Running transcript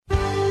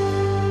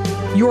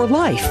Your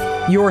life,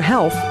 your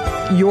health,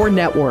 your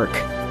network.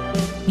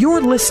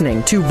 You're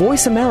listening to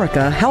Voice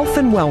America Health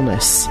and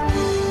Wellness.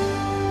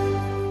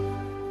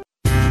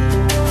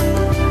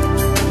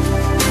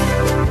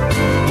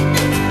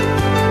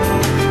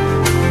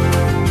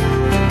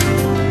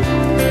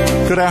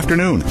 Good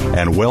afternoon,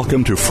 and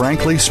welcome to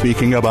Frankly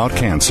Speaking About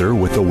Cancer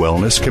with the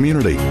Wellness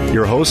Community.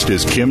 Your host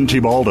is Kim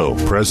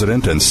Thiboldeaux,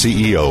 President and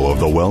CEO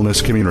of the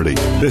Wellness Community.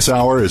 This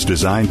hour is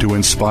designed to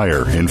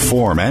inspire,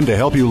 inform, and to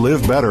help you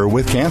live better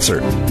with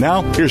cancer.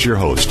 Now, here's your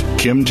host,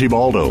 Kim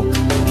Thiboldeaux.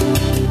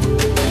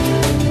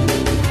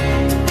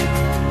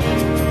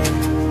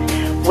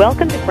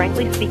 Welcome to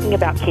Frankly Speaking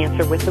About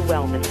Cancer with the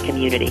Wellness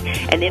Community,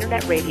 an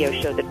internet radio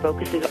show that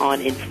focuses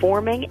on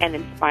informing and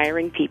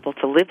inspiring people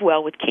to live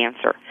well with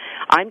cancer.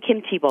 I'm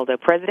Kim Thiboldeaux,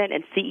 President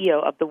and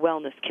CEO of the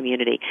Wellness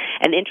Community,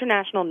 an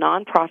international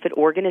nonprofit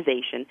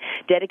organization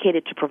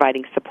dedicated to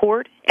providing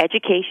support,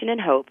 education,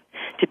 and hope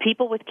to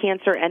people with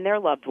cancer and their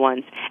loved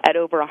ones at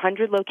over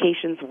 100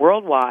 locations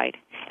worldwide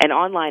and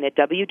online at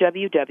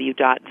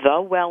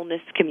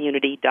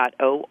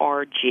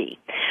www.thewellnesscommunity.org.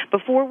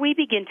 Before we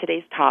begin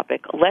today's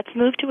topic, let's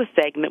move to a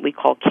segment we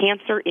call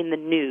Cancer in the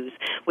News,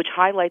 which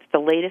highlights the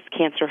latest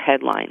cancer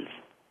headlines.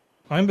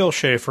 I'm Bill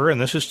Schaefer, and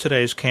this is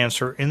today's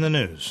Cancer in the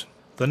News.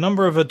 The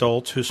number of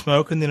adults who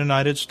smoke in the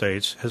United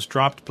States has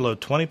dropped below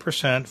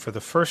 20% for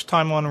the first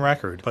time on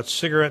record, but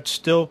cigarettes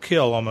still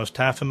kill almost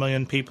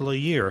 500,000 people a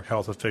year,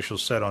 health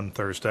officials said on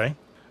Thursday.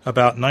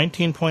 About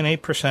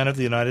 19.8% of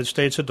the United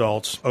States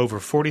adults, over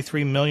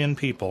 43 million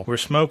people, were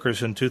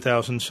smokers in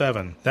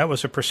 2007. That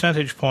was a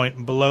percentage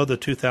point below the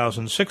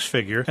 2006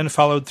 figure and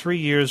followed 3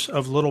 years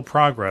of little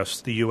progress,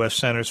 the U.S.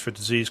 Centers for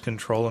Disease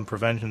Control and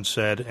Prevention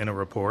said in a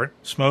report.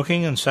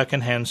 Smoking and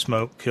secondhand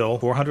smoke kill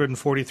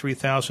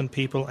 443,000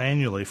 people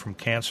annually from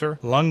cancer,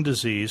 lung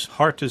disease,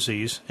 heart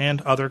disease,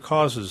 and other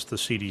causes, the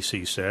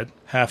CDC said.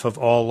 Half of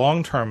all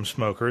long-term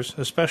smokers,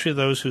 especially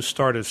those who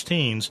start as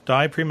teens,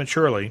 die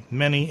prematurely,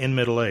 many in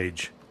middle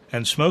age.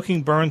 And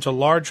smoking burns a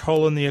large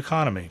hole in the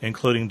economy,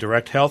 including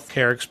direct health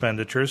care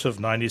expenditures of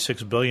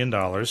 $96 billion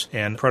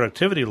and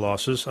productivity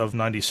losses of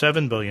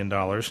 $97 billion.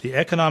 The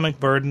economic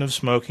burden of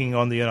smoking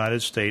on the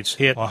United States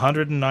hit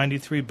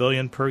 $193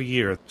 billion per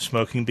year.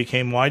 Smoking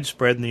became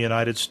widespread in the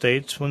United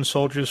States when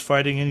soldiers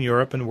fighting in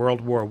Europe in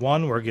World War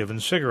I were given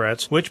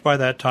cigarettes, which by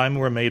that time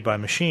were made by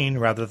machine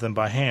rather than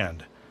by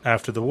hand.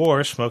 After the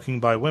war, smoking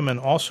by women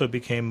also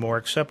became more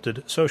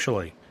accepted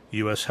socially.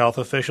 U.S. health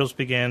officials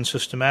began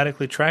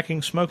systematically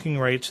tracking smoking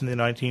rates in the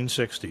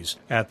 1960s.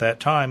 At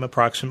that time,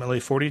 approximately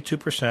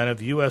 42%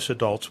 of U.S.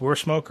 adults were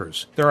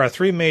smokers. There are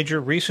three major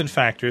recent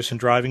factors in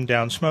driving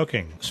down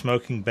smoking: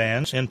 smoking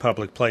bans in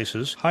public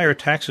places, higher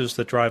taxes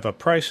that drive up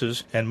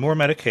prices, and more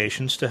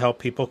medications to help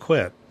people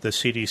quit. The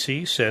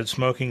CDC said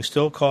smoking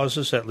still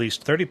causes at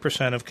least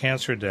 30% of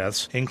cancer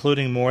deaths,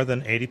 including more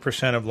than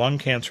 80% of lung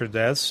cancer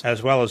deaths,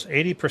 as well as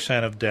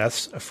 80% of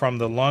deaths from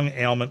the lung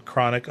ailment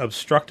chronic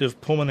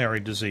obstructive pulmonary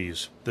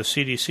disease. The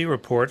CDC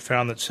report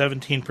found that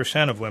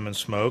 17% of women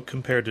smoke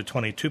compared to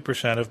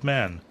 22% of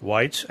men.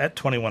 Whites, at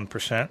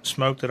 21%,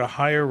 smoked at a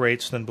higher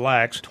rates than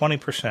blacks,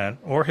 20%,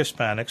 or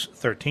Hispanics,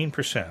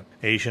 13%.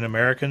 Asian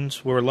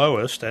Americans were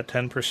lowest at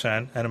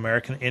 10%, and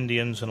American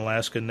Indians and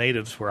Alaska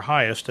Natives were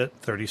highest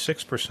at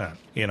 36%.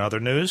 In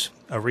other news,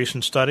 a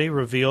recent study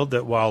revealed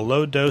that while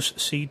low-dose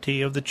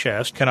CT of the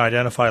chest can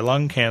identify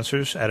lung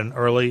cancers at an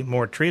early,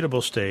 more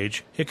treatable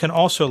stage, it can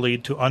also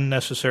lead to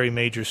unnecessary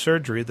major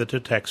surgery that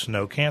detects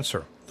no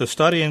cancer. The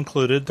study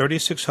included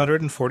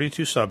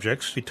 3,642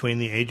 subjects between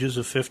the ages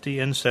of 50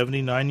 and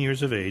 79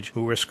 years of age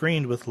who were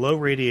screened with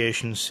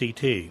low-radiation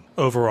CT.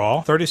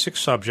 Overall,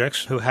 36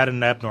 subjects who had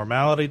an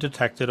abnormality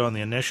detected on the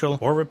initial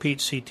or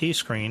repeat CT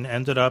screen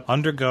ended up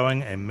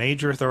undergoing a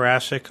major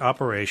thoracic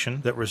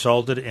operation that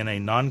resulted in a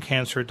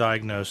non-cancer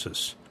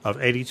diagnosis. Of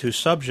 82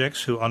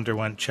 subjects who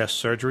underwent chest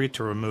surgery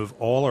to remove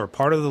all or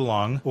part of the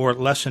lung, or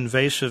less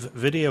invasive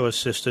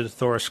video-assisted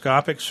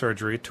thoracoscopic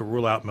surgery to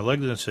rule out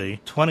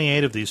malignancy,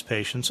 28 of these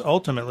patients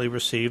ultimately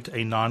received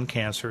a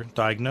non-cancer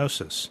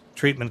diagnosis.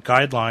 Treatment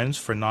guidelines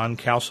for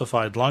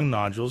non-calcified lung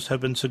nodules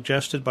have been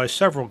suggested by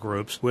several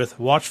groups, with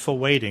watchful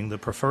waiting the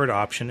preferred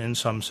option in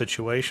some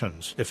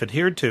situations. If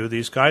adhered to,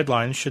 these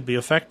guidelines should be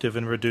effective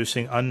in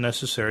reducing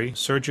unnecessary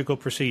surgical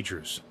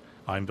procedures.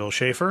 I'm Bill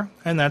Schaefer,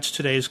 and that's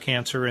today's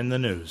Cancer in the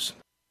News.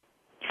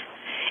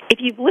 If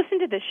you've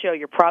listened to this show,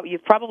 you've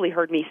probably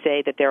heard me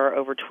say that there are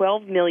over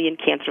 12 million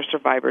cancer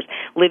survivors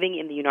living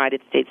in the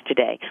United States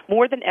today,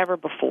 more than ever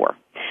before.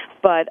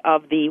 But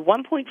of the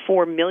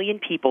 1.4 million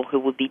people who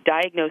will be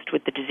diagnosed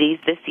with the disease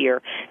this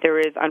year, there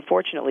is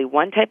unfortunately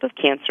one type of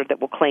cancer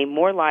that will claim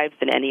more lives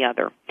than any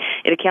other.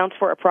 It accounts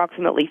for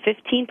approximately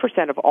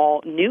 15% of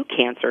all new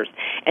cancers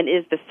and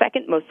is the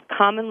second most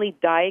commonly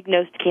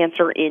diagnosed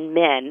cancer in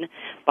men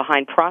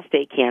behind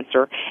prostate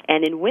cancer,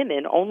 and in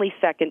women only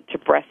second to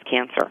breast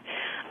cancer.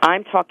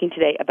 I'm talking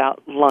today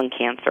about lung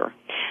cancer.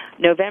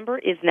 November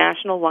is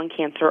National Lung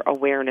Cancer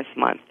Awareness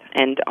Month,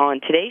 and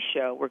on today's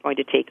show, we're going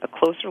to take a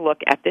closer look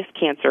at this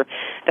cancer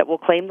that will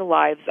claim the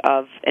lives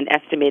of an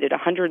estimated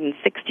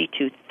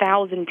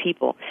 162,000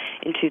 people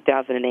in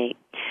 2008.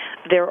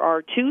 There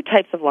are two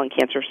types of lung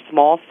cancer,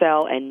 small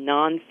cell and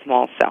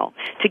non-small cell.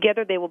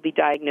 Together, they will be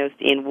diagnosed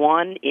in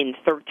 1 in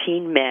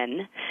 13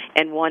 men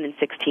and 1 in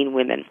 16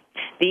 women.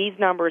 These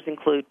numbers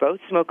include both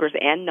smokers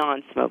and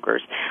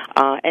non-smokers,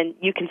 and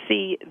you can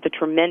see the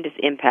tremendous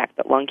impact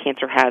that lung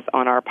cancer has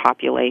on our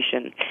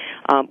population.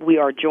 We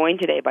are joined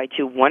today by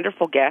two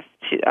wonderful guests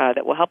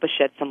that will help us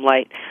shed some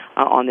light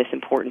on this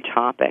important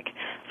topic.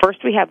 First,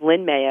 we have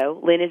Lynn Mayo.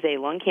 Lynn is a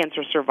lung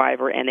cancer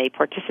survivor and a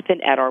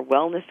participant at our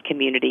wellness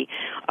community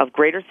of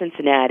Greater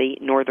Cincinnati,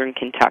 Northern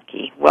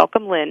Kentucky.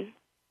 Welcome, Lynn.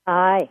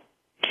 Hi.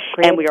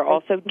 Great. And we are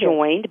also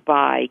joined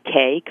by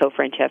Kay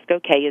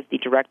Cofrancesco. Kay is the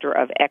Director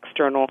of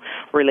External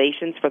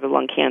Relations for the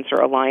Lung Cancer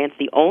Alliance,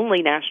 the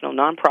only national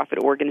nonprofit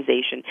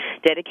organization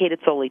dedicated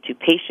solely to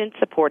patient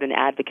support and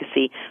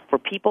advocacy for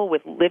people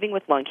living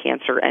with lung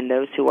cancer and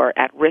those who are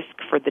at risk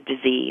for the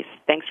disease.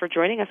 Thanks for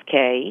joining us,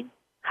 Kay.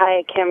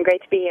 Hi, Kim.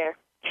 Great to be here.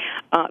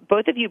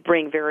 Both of you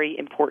bring very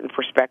important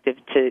perspectives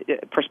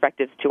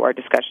to our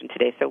discussion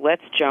today, so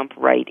let's jump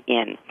right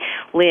in.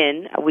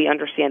 Lynn, we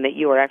understand that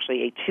you are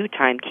actually a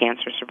two-time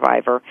cancer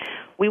survivor.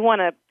 We want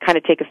to kind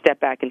of take a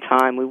step back in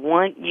time. We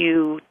want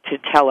you to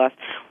tell us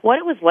what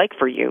it was like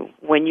for you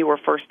when you were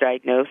first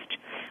diagnosed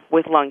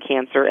with lung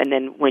cancer and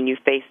then when you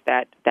faced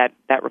that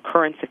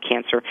recurrence of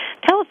cancer.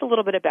 Tell us a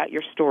little bit about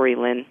your story,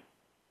 Lynn.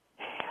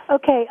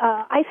 Okay,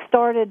 I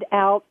started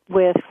out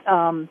with...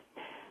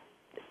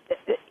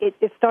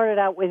 It started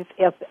out with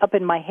up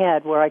in my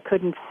head where I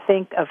couldn't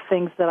think of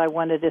things that I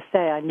wanted to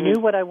say. I knew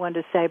what I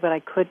wanted to say, but I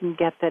couldn't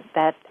get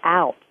that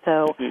out.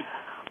 So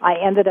I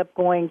ended up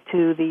going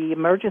to the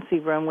emergency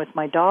room with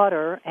my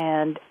daughter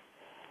and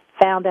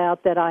found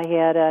out that I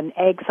had an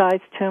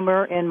egg-sized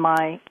tumor in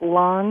my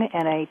lung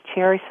and a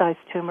cherry-sized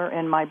tumor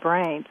in my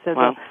brain. So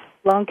the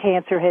lung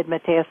cancer had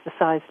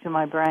metastasized to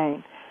my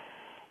brain.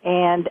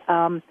 And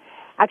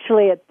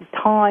actually at the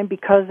time,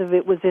 because of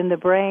it was in the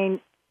brain,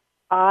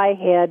 I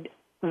had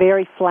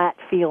very flat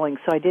feelings,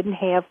 so I didn't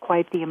have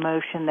quite the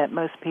emotion that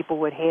most people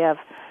would have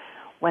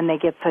when they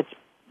get such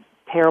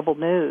terrible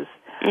news.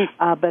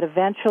 But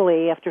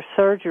eventually, after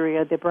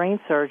surgery, the brain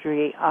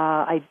surgery,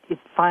 it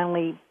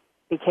finally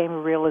became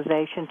a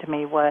realization to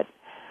me what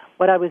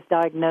I was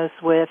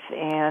diagnosed with,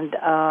 and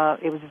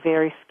it was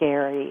very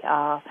scary.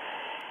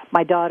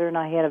 My daughter and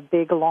I had a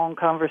big, long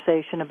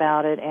conversation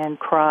about it and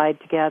cried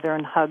together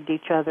and hugged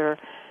each other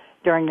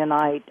during the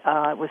night.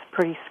 It was a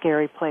pretty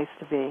scary place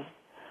to be.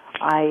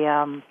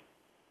 I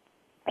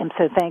am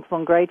so thankful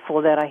and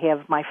grateful that I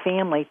have my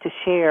family to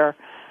share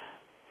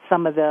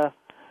some of the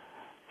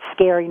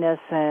scariness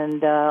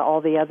and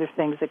all the other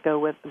things that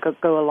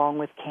go along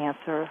with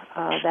cancer.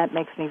 That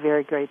makes me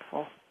very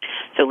grateful.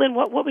 So, Lynn,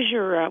 what was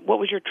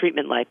your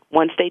treatment like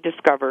once they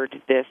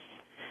discovered this?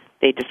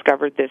 They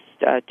discovered this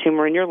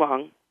tumor in your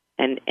lung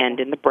and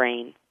in the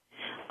brain.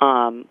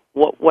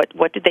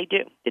 What did they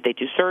do? Did they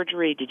do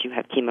surgery? Did you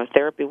have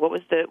chemotherapy? What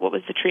was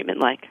the treatment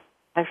like?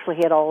 I actually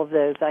had all of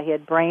those. I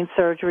had brain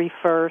surgery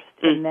first,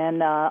 and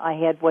then I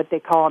had what they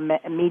call a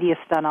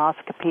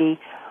mediastinoscopy,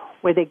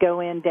 where they go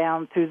in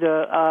down through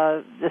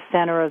the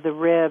center of the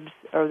ribs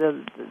or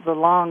the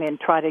lung and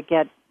try to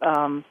get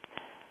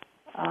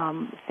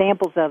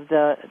samples of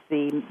the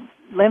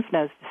lymph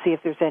nodes to see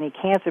if there's any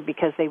cancer,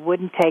 because they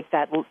wouldn't take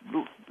that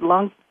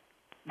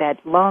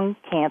lung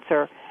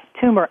cancer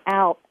tumor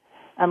out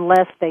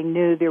unless they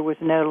knew there was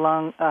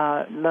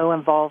no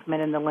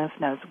involvement in the lymph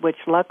nodes, which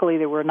luckily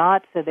there were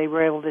not, so they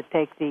were able to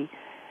take the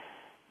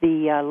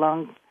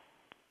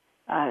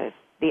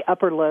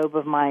upper lobe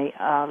of my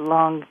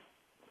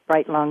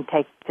right lung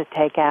to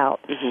take out.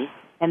 Mm-hmm.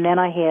 And then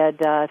I had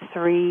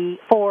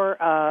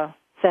 4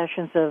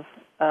 sessions of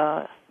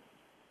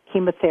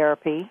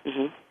chemotherapy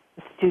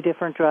with 2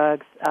 different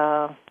drugs.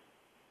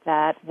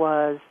 That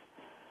was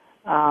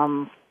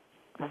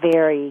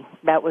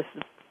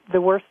the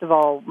worst of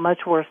all, much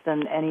worse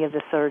than any of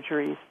the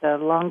surgeries. The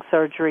lung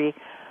surgery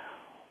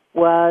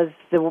was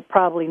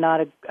probably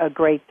not a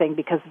great thing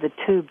because of the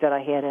tube that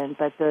I had in,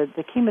 but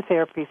the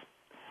chemotherapy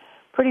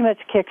pretty much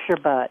kicks your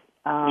butt.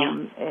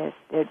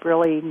 It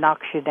really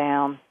knocks you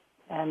down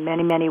in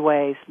many, many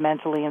ways,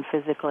 mentally and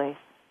physically.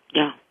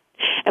 Yeah.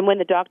 And when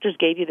the doctors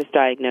gave you this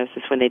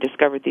diagnosis, when they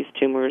discovered these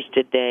tumors,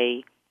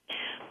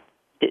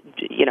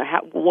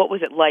 what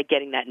was it like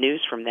getting that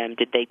news from them?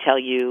 Did they tell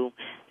you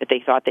that they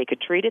thought they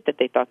could treat it, that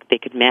they thought they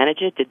could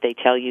manage it? Did they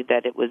tell you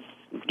that it was,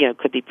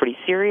 could be pretty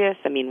serious?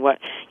 I mean,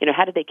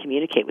 how did they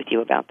communicate with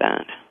you about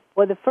that?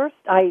 Well, the first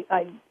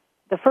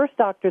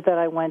doctor that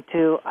I went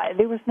to,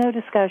 there was no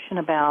discussion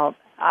about,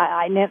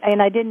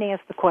 and I didn't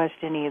ask the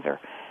question either,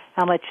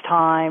 how much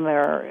time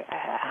or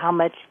how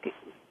much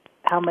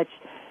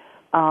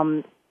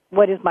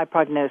what is my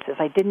prognosis?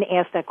 I didn't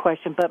ask that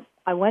question, but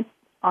I went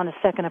on a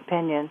second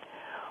opinion,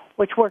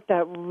 which worked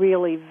out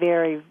really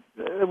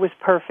it was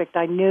perfect.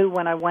 I knew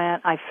when I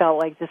went, I felt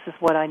like this is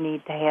what I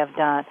need to have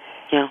done.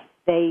 Yeah.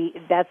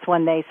 That's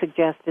when they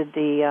suggested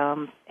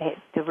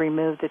to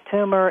remove the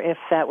tumor, if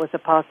that was a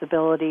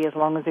possibility, as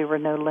long as there were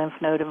no lymph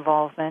node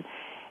involvement,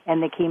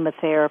 and the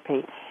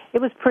chemotherapy.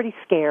 It was pretty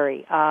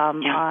scary.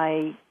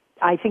 I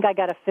think I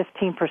got a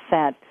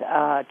 15%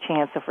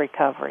 chance of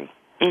recovery.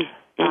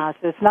 So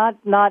it's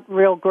not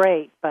real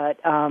great, but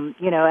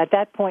at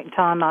that point in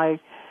time, I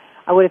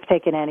would have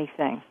taken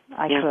anything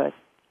I could.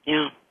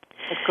 Yeah.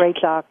 With great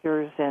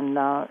doctors, and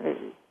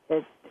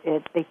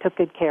they took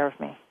good care of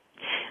me.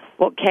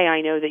 Well, Kay, I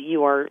know that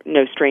you are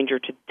no stranger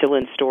to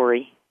Lynn's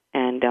story,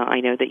 and I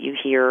know that you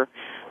hear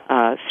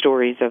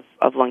stories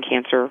of lung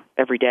cancer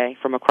every day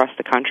from across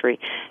the country.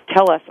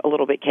 Tell us a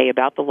little bit, Kay,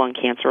 about the Lung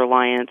Cancer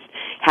Alliance.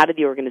 How did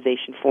the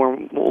organization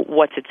form?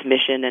 What's its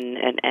mission?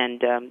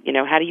 And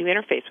how do you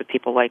interface with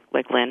people like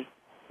Lynn?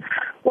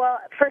 Well,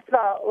 first of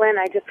all, Lynn,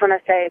 I just want to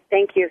say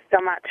thank you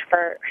so much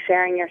for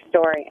sharing your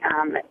story.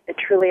 It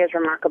truly is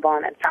remarkable,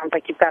 and it sounds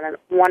like you've got a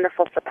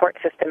wonderful support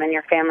system in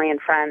your family and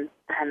friends.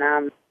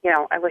 And,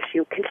 I wish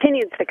you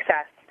continued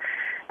success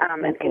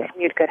and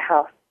continued good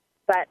health.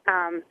 But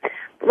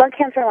Lung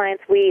Cancer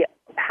Alliance,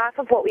 half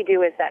of what we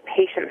do is that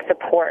patient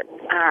support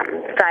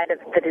side of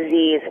the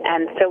disease.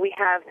 And so we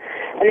have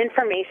an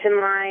information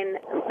line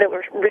that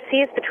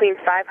receives between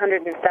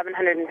 500 and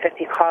 750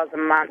 calls a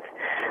month.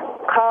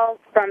 Calls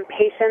from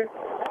patients,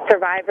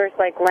 survivors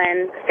like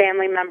Lynn,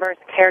 family members,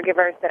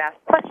 caregivers that ask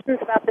questions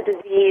about the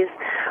disease,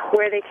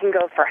 where they can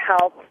go for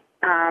help.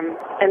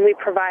 And we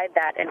provide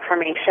that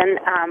information.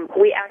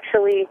 We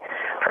actually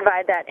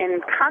provide that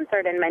in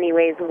concert in many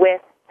ways with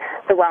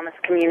the wellness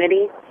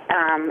community.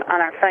 On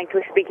our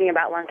Frankly Speaking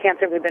About Lung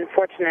Cancer, we've been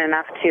fortunate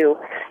enough to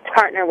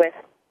partner with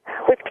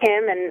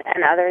Kim and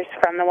others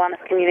from the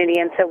wellness community.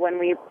 And so when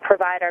we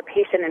provide our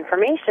patient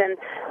information,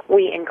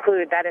 we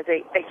include that as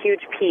a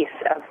huge piece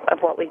of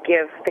what we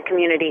give the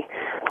community.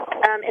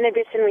 In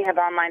addition, we have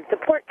online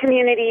support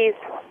communities.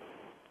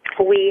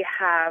 We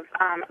have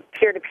a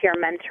peer-to-peer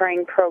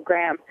mentoring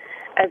program,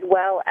 as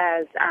well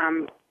as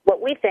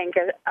what we think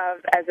of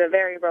as a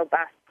very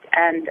robust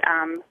and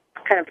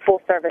kind of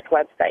full-service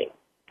website.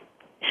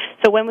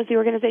 So when was the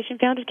organization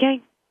founded,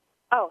 Kay?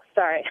 Oh,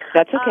 sorry.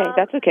 That's okay.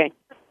 That's okay.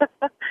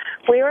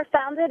 We were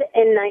founded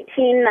in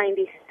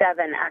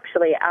 1997,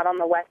 actually, out on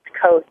the West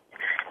Coast,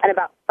 and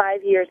about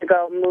 5 years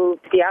ago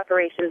moved the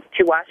operations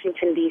to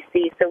Washington,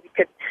 D.C., so we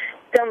could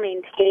still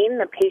maintain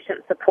the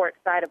patient support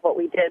side of what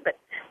we did, but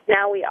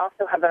now we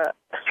also have a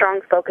strong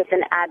focus in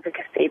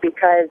advocacy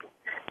because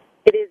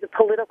it is a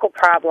political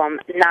problem,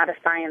 not a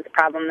science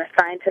problem. The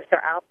scientists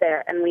are out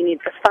there, and we need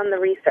to fund the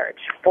research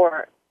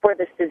for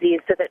this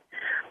disease so that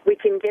we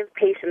can give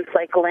patients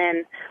like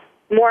Lynn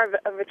more of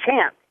a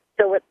chance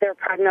so that their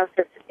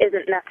prognosis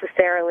isn't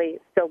necessarily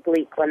so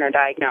bleak when they're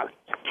diagnosed.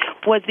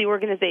 Was the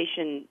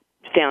organization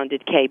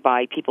founded, Kay,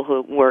 by people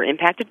who were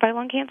impacted by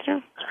lung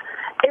cancer?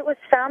 It was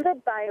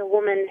founded by a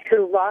woman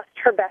who lost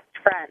her best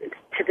friend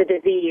to the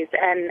disease,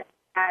 and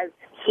as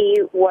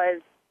he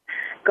was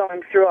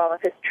going through all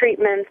of his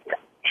treatments,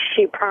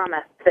 she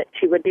promised that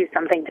she would do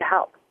something to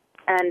help.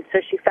 And so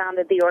she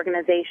founded the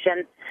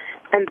organization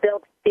and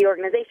built the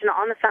organization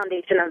on the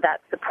foundation of that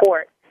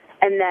support.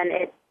 And then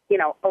it,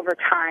 over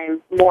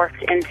time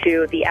morphed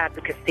into the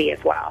advocacy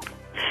as well.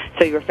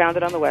 So you were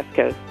founded on the West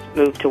Coast,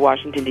 moved to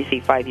Washington,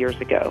 D.C. 5 years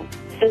ago.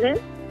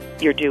 Mm-hmm.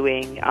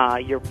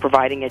 You're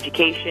providing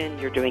education,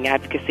 you're doing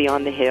advocacy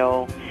on the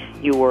Hill,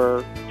 you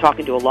were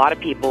talking to a lot of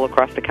people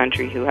across the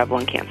country who have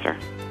lung cancer.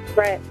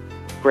 Right.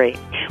 Great.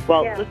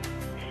 Well, yeah.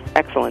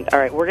 Excellent. All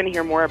right, we're going to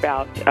hear more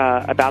about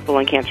the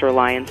Lung Cancer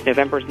Alliance.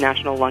 November's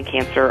National Lung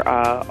Cancer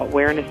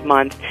Awareness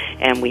Month,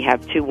 and we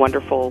have two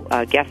wonderful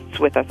guests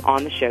with us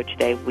on the show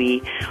today.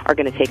 We are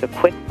going to take a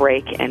quick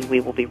break, and we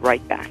will be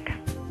right back.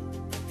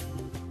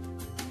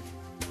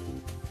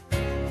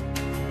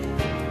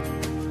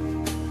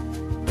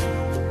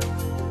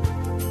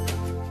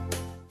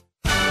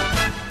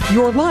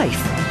 Your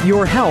life,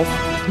 your health,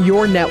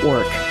 your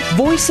network.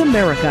 Voice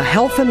America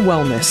Health and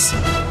Wellness.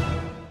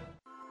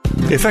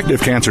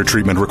 Effective cancer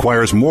treatment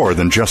requires more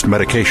than just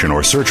medication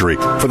or surgery.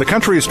 For the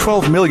country's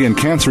 12 million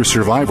cancer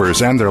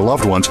survivors and their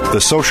loved ones, the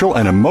social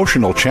and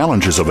emotional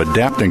challenges of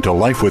adapting to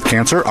life with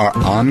cancer are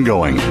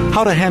ongoing.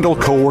 How to handle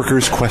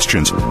coworkers'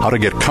 questions, how to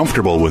get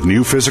comfortable with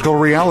new physical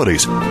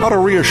realities, how to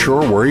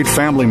reassure worried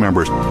family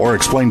members, or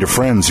explain to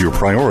friends your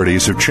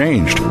priorities have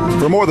changed.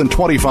 For more than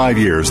 25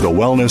 years, the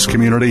wellness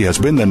community has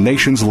been the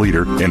nation's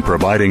leader in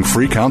providing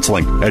free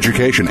counseling,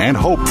 education, and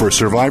hope for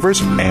survivors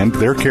and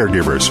their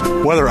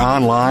caregivers. Whether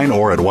online or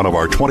or at one of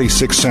our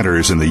 26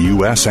 centers in the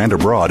U.S. and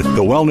abroad,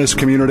 the Wellness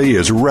Community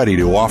is ready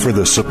to offer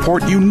the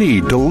support you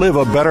need to live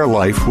a better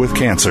life with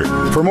cancer.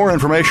 For more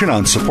information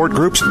on support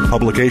groups,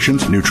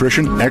 publications,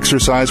 nutrition,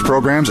 exercise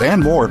programs,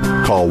 and more,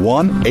 call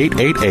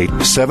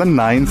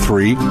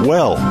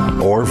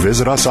 1-888-793-WELL or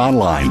visit us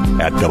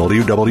online at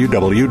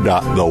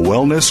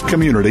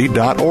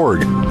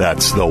www.thewellnesscommunity.org.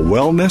 That's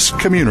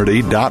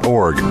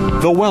thewellnesscommunity.org.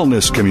 The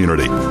Wellness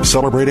Community,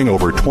 celebrating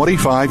over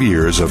 25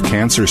 years of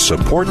cancer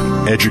support,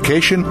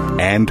 education,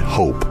 and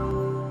hope.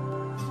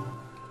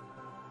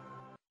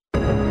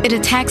 It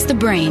attacks the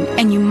brain,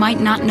 and you might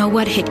not know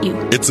what hit you.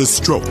 It's a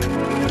stroke,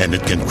 and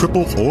it can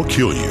cripple or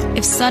kill you.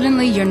 If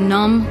suddenly you're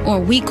numb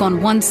or weak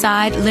on one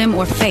side, limb,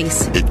 or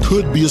face, it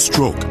could be a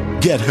stroke.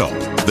 Get help.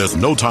 There's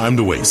no time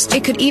to waste.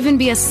 It could even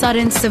be a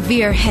sudden,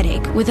 severe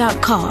headache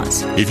without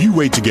cause. If you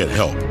wait to get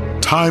help,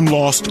 time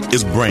lost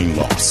is brain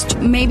lost.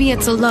 Maybe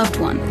it's a loved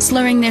one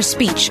slurring their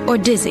speech or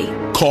dizzy.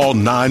 Call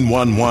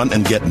 911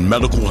 and get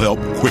medical help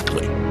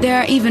quickly. There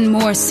are even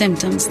more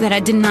symptoms that I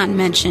did not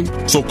mention.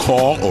 So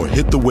call or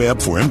hit the web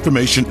for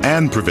information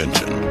and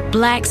prevention.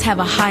 Blacks have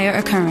a higher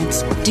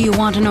occurrence. Do you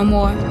want to know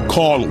more?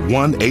 Call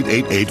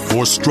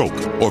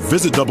 1-888-4STROKE or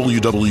visit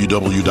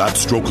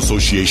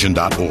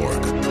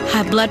www.strokeassociation.org.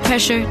 High blood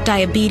pressure,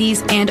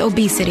 diabetes, and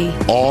obesity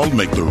all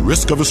make the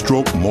risk of a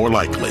stroke more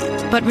likely.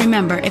 But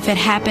remember, if it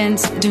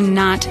happens, do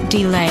not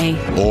delay.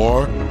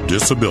 Or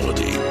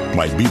disability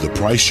might be the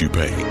price you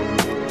pay.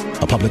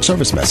 A public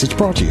service message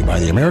brought to you by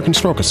the American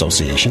Stroke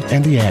Association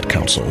and the Ad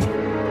Council.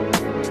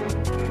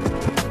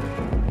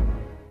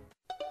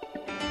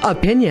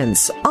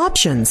 Opinions,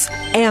 options,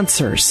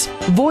 answers.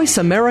 Voice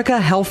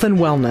America Health and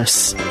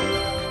Wellness.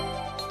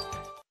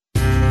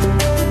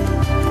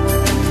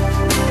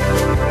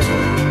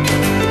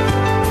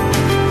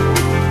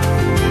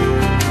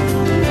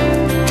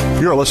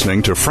 You're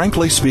listening to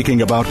Frankly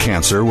Speaking About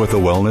Cancer with the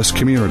Wellness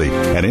Community,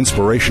 an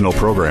inspirational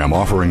program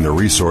offering the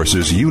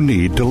resources you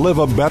need to live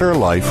a better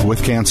life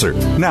with cancer.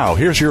 Now,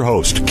 here's your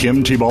host,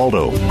 Kim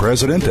Thiboldeaux,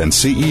 President and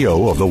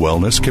CEO of the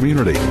Wellness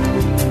Community.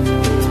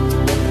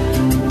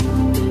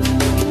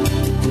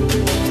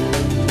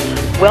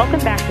 Welcome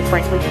back to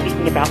Frankly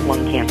Speaking About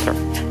Lung Cancer.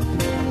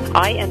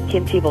 I am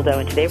Kim Thiboldeaux,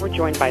 and today we're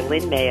joined by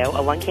Lynn Mayo,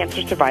 a lung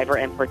cancer survivor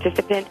and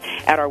participant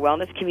at our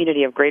Wellness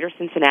Community of Greater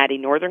Cincinnati,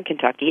 Northern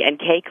Kentucky, and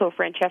Kay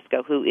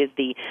Cofrancesco, who is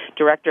the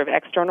Director of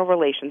External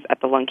Relations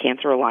at the Lung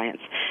Cancer Alliance.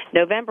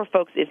 November,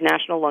 folks, is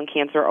National Lung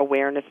Cancer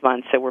Awareness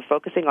Month, so we're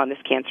focusing on this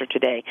cancer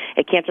today,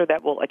 a cancer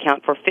that will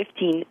account for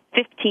 15%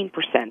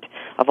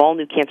 of all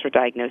new cancer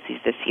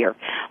diagnoses this year.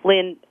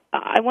 Lynn,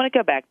 I want to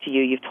go back to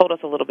you. You've told us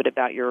a little bit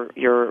about your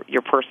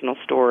personal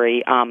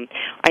story. I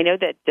know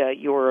that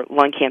your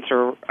lung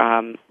cancer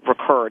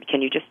recurred.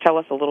 Can you just tell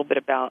us a little bit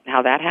about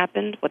how that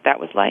happened, what that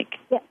was like?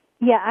 Yeah.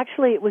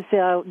 Actually, it was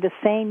the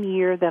same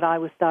year that I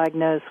was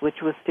diagnosed,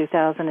 which was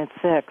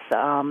 2006.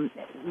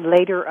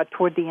 Later,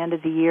 toward the end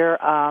of the year,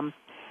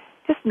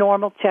 just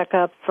normal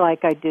checkups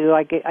like I do.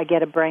 I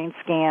get a brain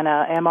scan,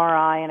 a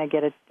MRI, and I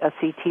get a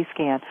CT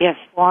scan. Yes.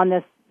 On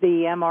the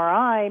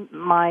MRI,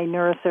 my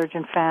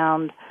neurosurgeon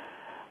found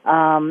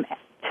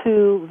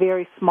 2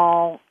 very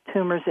small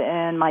tumors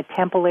in my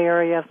temple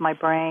area of my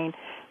brain.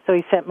 So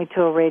he sent me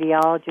to a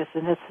radiologist,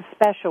 and it's a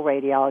special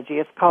radiology.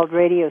 It's called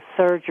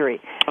radiosurgery.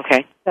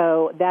 Okay.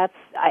 So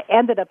I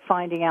ended up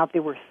finding out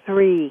there were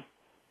 3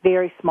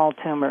 very small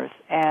tumors,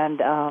 and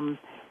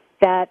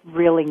that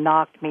really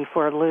knocked me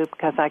for a loop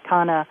because I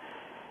kind of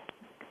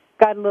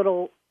got a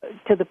little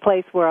to the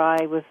place where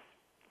I was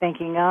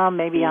thinking,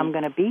 maybe I'm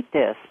going to beat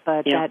this,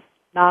 but that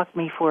knocked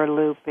me for a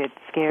loop. It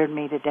scared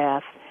me to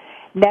death.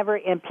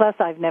 And plus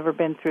I've never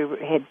been through,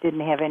 didn't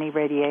have any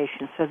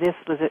radiation. So this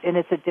was, and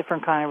it's a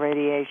different kind of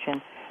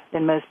radiation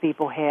than most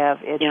people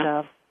have. It's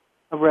a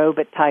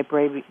robot-type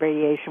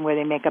radiation where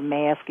they make a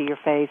mask of your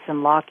face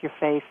and lock your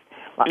face,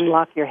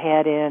 lock your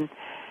head in.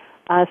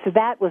 So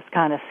that was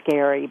kind of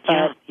scary.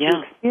 But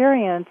the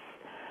experience,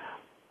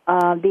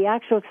 the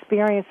actual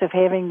experience of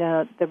having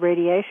the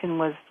radiation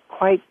was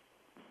quite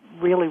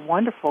really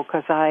wonderful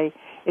because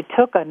it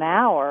took an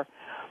hour,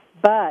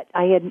 but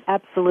I had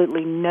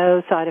absolutely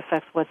no side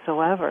effects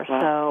whatsoever.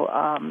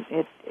 Wow. So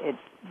it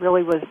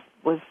really was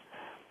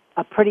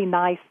a pretty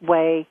nice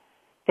way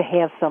to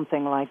have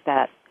something like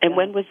that. And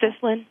when was this,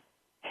 Lynn?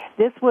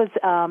 This was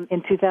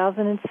in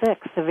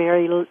 2006, the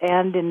very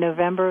end in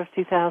November of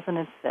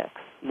 2006.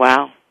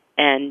 Wow.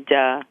 And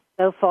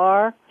so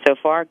far,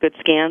 good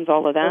scans,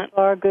 all of that. So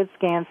far, good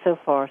scans so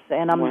far.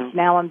 And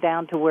now I'm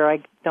down to where I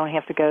don't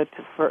have to go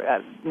to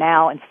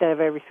now instead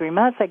of every 3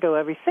 months, I go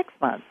every 6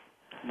 months.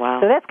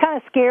 Wow. So that's kind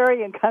of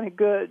scary and kind of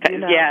good, you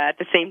know. Yeah, at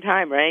the same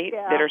time, right?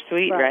 Yeah,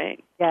 bittersweet,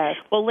 right? Yes.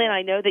 Well, Lynn,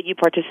 I know that you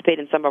participate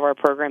in some of our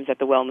programs at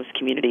the Wellness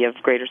Community of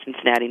Greater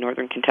Cincinnati,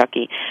 Northern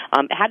Kentucky.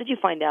 How did you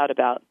find out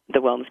about the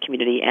Wellness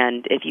Community?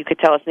 And if you could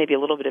tell us maybe a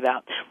little bit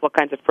about what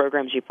kinds of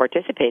programs you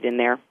participate in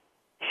there.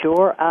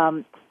 Sure.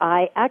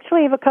 I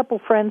actually have a couple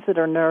friends that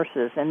are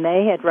nurses, and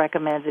they had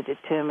recommended it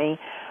to me.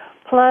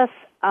 Plus,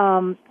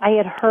 I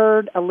had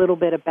heard a little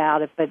bit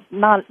about it, but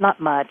not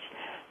much.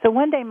 So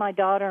one day my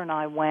daughter and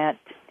I went,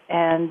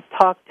 and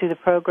talked to the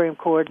program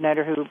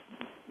coordinator,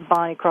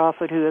 Bonnie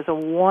Crawford, who is a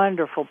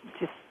wonderful,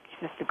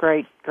 just a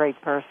great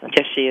person.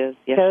 Yes, she is.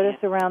 Yes, showed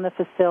us around the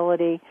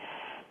facility,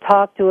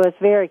 talked to us,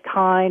 very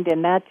kind,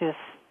 and that just,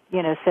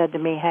 said to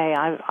me, hey,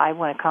 I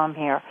want to come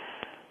here.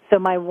 So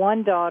my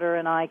one daughter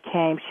and I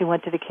came. She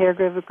went to the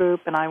caregiver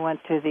group, and I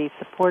went to the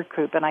support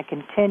group, and I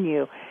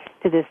continue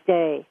to this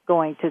day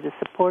going to the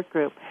support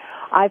group.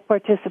 I've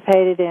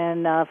participated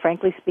in,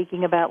 frankly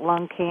speaking, about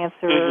lung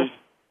cancer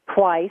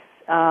twice.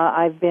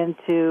 I've been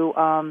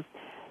to,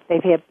 they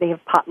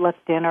have potluck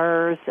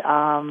dinners.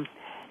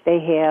 They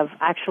have,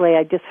 actually,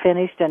 I just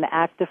finished an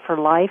Active for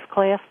Life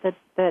class that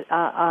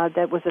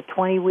was a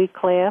 20-week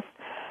class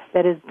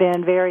that has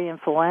been very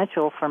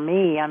influential for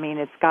me. I mean,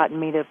 it's gotten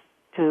me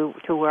to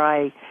where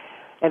I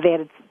have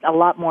added a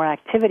lot more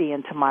activity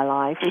into my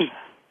life.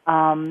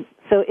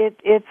 So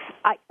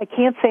I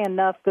can't say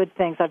enough good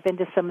things. I've been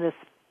to some of the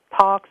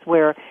talks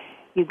where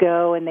you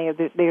go and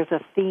there's a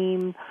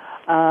theme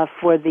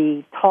for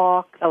the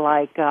talk,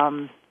 like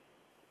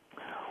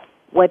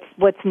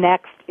what's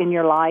next in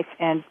your life,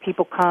 and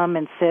people come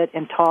and sit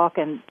and talk,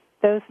 and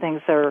those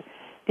things are,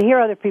 to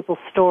hear other people's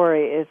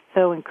story is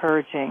so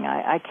encouraging.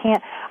 I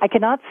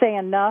cannot say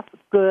enough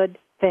good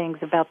things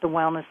about the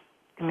wellness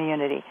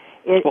community.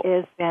 It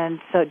has been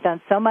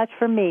done so much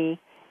for me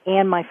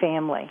and my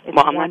family. It's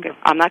wonderful.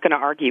 I'm not going to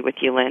argue with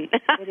you, Lynn.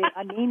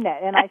 I mean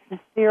that, and I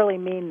sincerely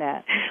mean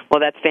that. Well,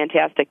 that's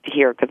fantastic to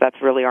hear, because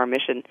that's really our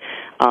mission.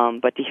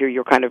 But to hear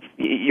your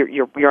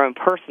your own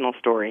personal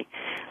story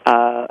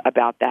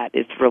about that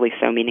is really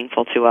so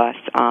meaningful to us.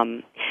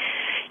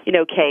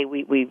 Kay,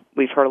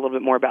 we've heard a little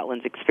bit more about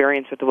Lynn's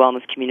experience with the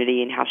wellness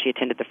community and how she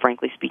attended the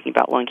Frankly Speaking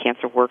About Lung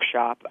Cancer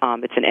workshop.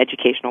 It's an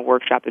educational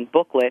workshop and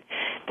booklet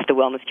that the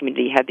wellness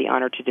community had the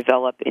honor to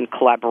develop in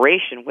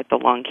collaboration with the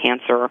Lung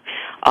Cancer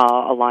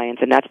Alliance,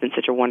 and that's been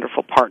such a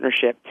wonderful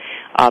partnership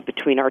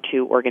between our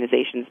two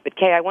organizations. But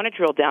Kay, I want to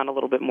drill down a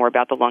little bit more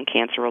about the Lung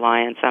Cancer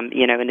Alliance.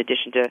 In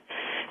addition to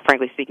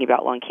Frankly Speaking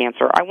About Lung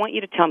Cancer, I want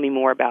you to tell me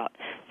more about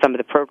some of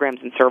the programs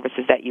and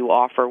services that you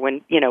offer.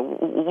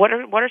 What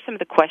are some of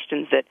the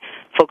questions that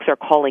folks are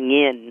calling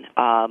in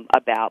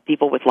about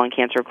people with lung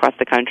cancer across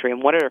the country,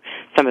 and what are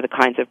some of the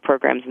kinds of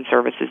programs and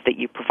services that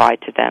you provide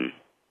to them?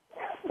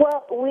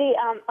 Well,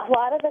 a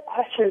lot of the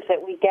questions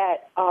that we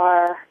get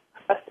are,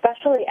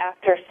 especially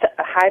after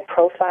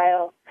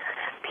high-profile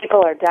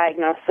people are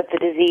diagnosed with the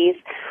disease,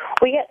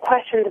 we get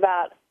questions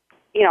about,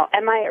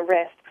 am I at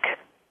risk?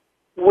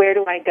 Where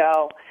do I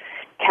go?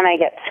 Can I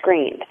get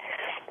screened?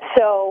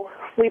 So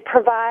we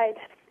provide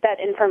that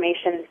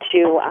information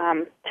to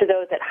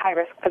those at high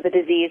risk for the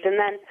disease. And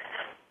then,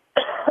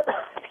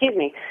 excuse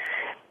me,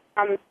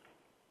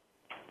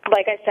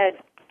 like I said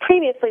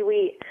previously,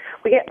 we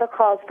get the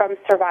calls from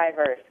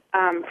survivors,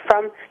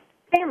 from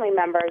family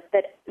members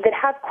that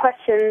have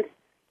questions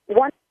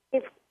once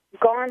they've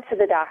gone to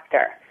the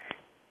doctor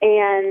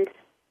and,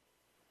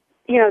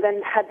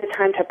 then had the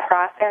time to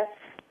process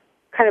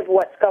kind of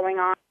what's going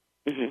on.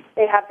 Mm-hmm.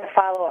 They have the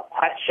follow-up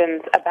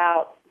questions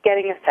about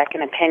getting a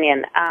second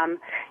opinion,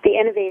 the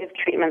innovative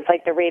treatments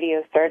like the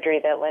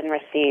radiosurgery that Lynn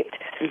received.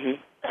 Mm-hmm.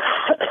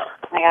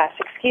 Oh my gosh,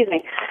 excuse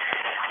me.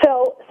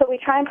 So we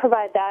try and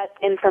provide that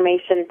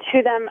information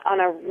to them on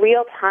a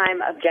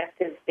real-time,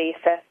 objective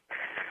basis.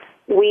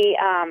 We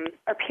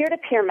our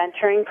peer-to-peer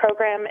mentoring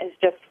program is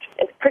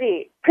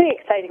pretty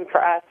exciting for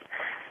us,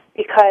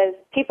 because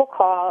people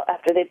call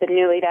after they've been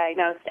newly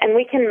diagnosed, and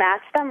we can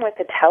match them with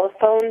a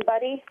telephone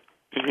buddy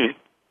mm-hmm.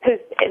 who's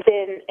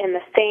been in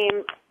the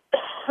same.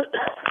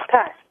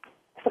 Gosh,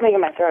 something in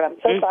my throat. I'm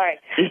so sorry.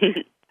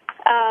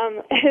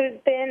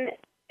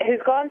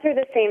 Who's gone through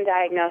the same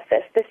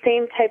diagnosis, the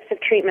same types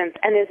of treatments,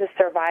 and is a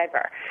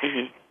survivor.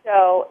 Mm-hmm.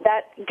 So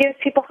that gives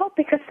people hope,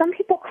 because some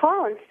people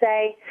call and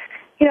say,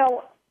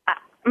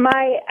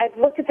 I've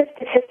looked at the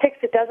statistics,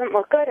 it doesn't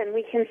look good, and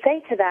we can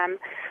say to them,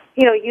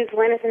 use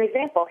Lynn as an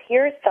example.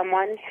 Here is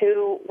someone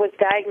who was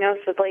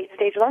diagnosed with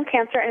late-stage lung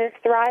cancer and is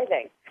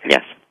thriving.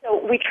 Yes.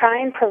 So we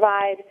try and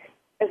provide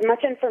as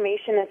much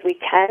information as we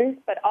can,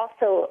 but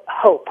also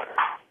hope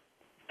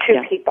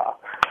to people.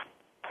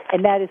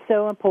 And that is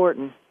so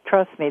important.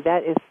 Trust me,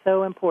 that is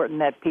so important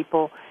that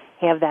people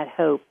have that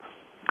hope.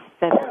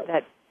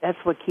 That's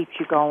what keeps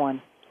you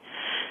going.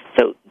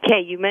 So,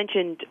 Kay, you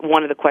mentioned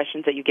one of the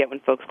questions that you get when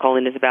folks call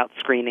in is about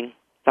screening.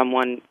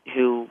 Someone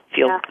who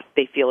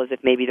they feel as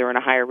if maybe they're in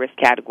a higher risk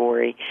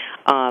category.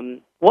 Tell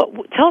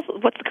us,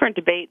 what's the current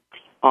debate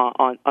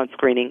on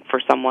screening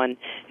for someone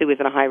who is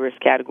in a high risk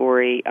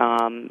category?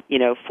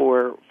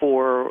 For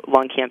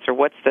lung cancer,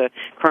 what's the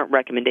current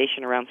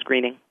recommendation around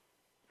screening?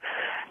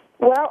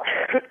 Well,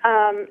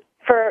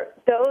 for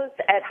those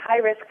at high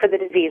risk for the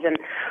disease, and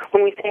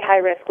when we say high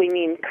risk, we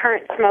mean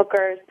current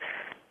smokers,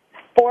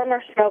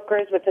 former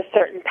smokers with a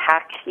certain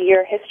pack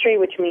year history,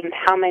 which means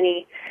how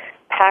many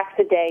packs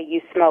a day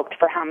you smoked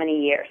for how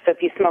many years. So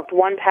if you smoked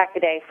 1 pack a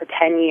day for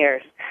 10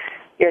 years,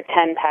 your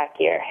 10-pack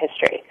year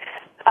history.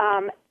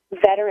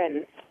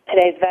 Veterans,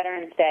 today's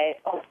Veterans Day.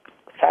 Oh,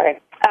 sorry.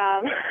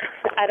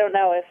 I don't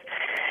know if,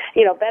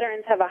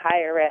 veterans have a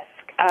higher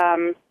risk.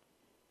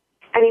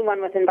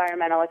 anyone with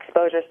environmental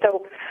exposure.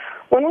 So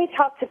when we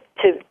talk to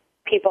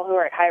people who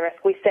are at high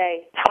risk, we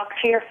say, talk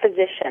to your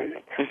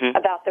physician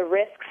about the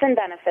risks and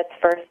benefits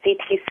for a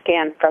CT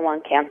scan for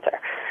lung cancer.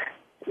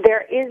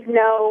 There is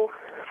no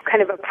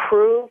kind of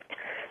approved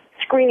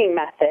screening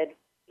method.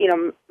 You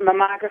know,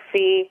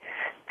 mammography,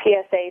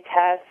 PSA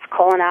tests,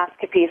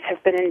 colonoscopies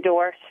have been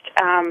endorsed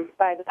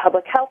by the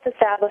public health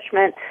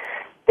establishment.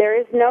 There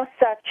is no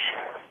such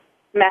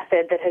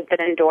method that has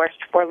been endorsed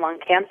for lung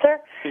cancer.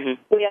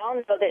 We all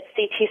know that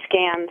CT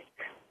scans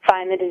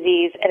find the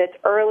disease at its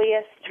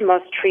earliest,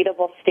 most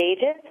treatable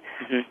stages.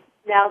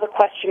 Now the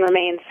question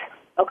remains,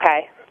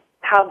 okay,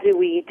 how do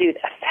we do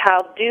this? How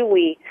do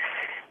we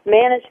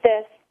manage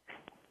this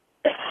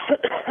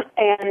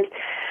and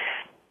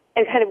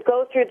kind of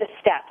go through the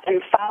steps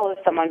and follow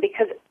someone?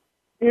 Because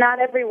not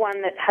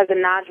everyone that has a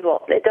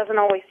nodule, it doesn't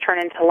always turn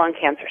into lung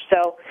cancer.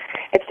 So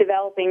it's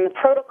developing the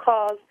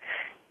protocols,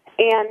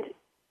 and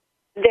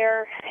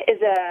there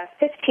is a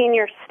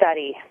 15-year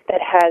study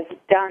that has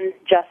done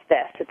just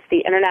this. It's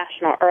the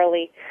International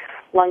Early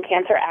Lung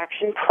Cancer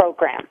Action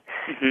Program,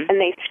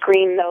 and they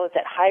screen those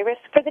at high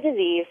risk for the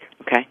disease,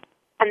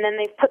 and then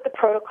they've put the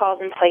protocols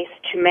in place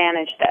to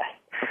manage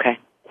this.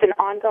 It's an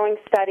ongoing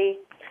study.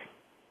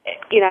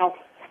 You know,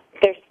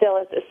 there still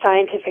is a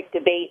scientific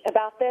debate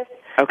about this,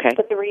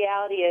 but the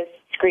reality is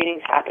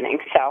screening's happening.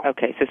 So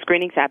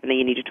screening's happening.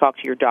 You need to talk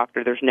to your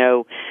doctor. There's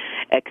no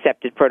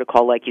accepted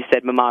protocol, like you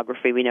said,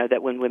 mammography. We know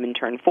that when women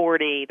turn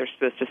 40, they're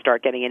supposed to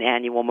start getting an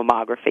annual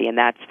mammography, and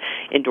that's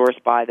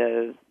endorsed by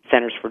the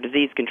Centers for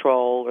Disease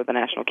Control or the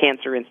National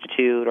Cancer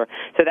Institute.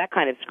 So that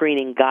kind of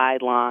screening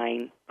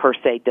guideline, per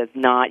se, does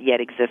not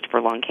yet exist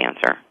for lung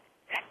cancer.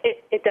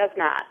 It does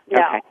not, no.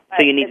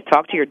 So you need to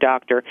talk to your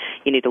doctor.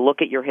 You need to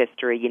look at your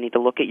history. You need to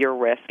look at your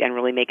risk and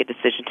really make a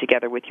decision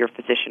together with your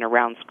physician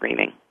around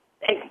screening.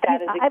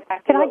 That is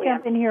exactly Can I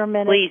jump in here a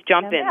minute? Please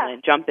jump in,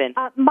 Lynn. Jump in.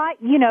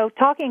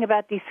 Talking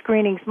about these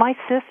screenings, my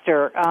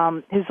sister,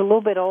 who's a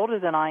little bit older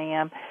than I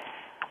am,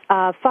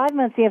 5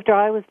 months after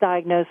I was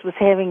diagnosed, was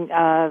having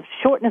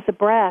shortness of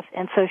breath,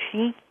 and so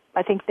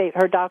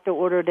her doctor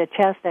ordered a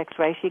chest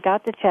X-ray. She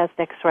got the chest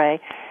X-ray.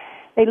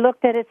 They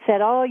looked at it, said,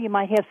 oh, you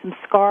might have some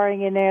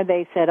scarring in there.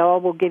 They said, oh,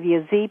 we'll give you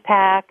a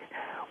Z-Pak,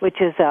 which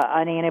is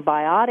an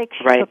antibiotic.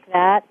 She took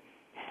that.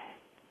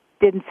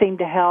 Didn't seem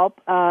to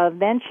help.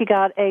 Then she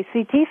got a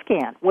CT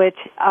scan, which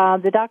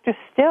the doctor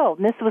still,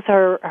 and this was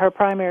her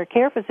primary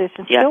care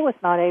physician, still was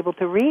not able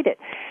to read it.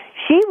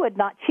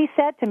 She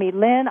said to me,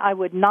 Lynn, I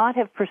would not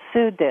have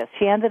pursued this.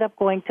 She ended up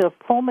going to a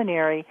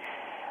pulmonary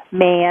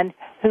man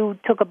who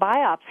took a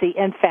biopsy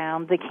and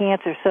found the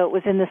cancer. So it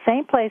was in the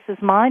same place as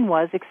mine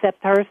was,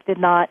 except hers did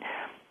not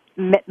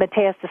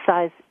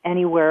metastasize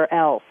anywhere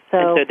else.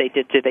 And so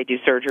did they do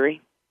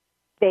surgery?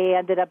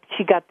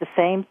 She got the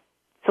same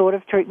sort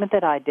of treatment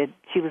that I did.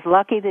 She was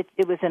lucky that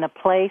it was in a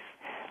place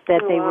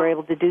that they were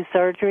able to do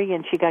surgery,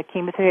 and she got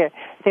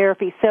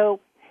chemotherapy.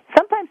 So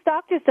sometimes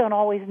doctors don't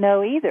always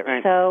know either.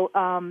 So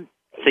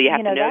you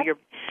have to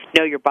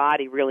know your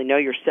body, really know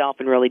yourself,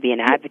 and really be an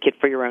advocate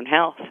for your own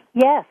health.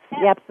 Yes,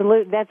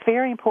 absolutely. That's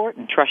very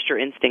important. Trust your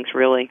instincts,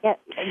 really.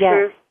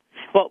 Yes.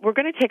 Well, we're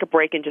going to take a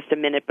break in just a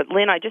minute, but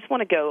Lynn, I just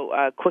want to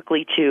go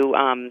quickly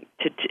to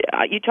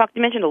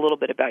you mentioned a little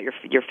bit about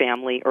your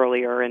family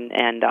earlier,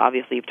 and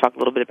obviously you've talked a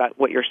little bit about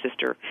what your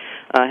sister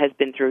has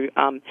been through.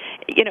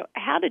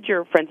 How did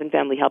your friends and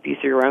family help you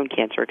through your own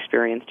cancer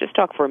experience? Just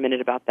talk for a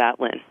minute about that,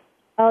 Lynn.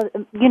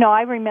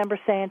 I remember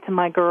saying to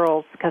my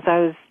girls, because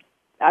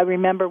I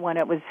remember when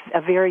it was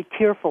a very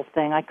tearful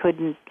thing. I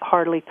couldn't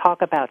hardly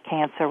talk about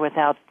cancer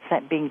without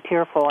being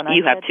tearful. And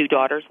you have two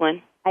daughters,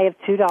 Lynn? I have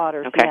two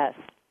daughters, yes.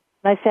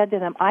 And I said to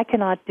them, I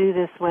cannot do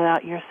this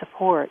without your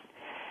support.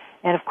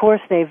 And, of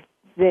course,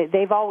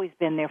 they've always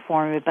been there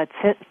for me, but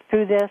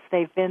through this,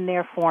 they've been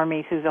there for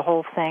me through the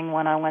whole thing.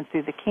 When I went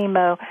through the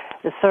chemo,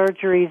 the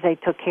surgeries, they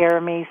took care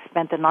of me,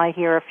 spent the night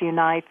here a few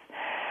nights.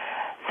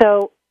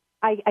 So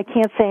I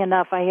can't say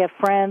enough. I have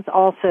friends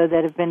also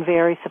that have been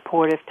very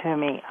supportive to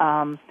me.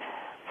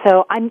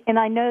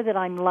 I know that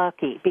I'm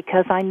lucky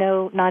because I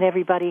know not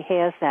everybody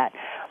has that.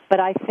 But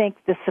I think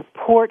the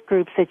support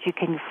groups that you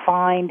can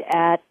find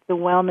at the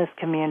wellness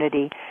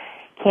community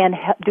can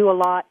do a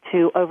lot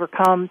to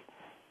overcome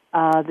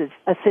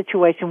a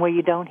situation where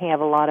you don't have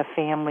a lot of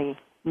family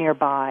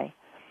nearby.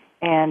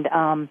 And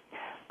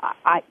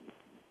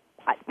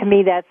to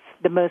me, that's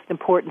the most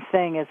important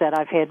thing, is that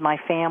I've had my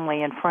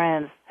family and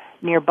friends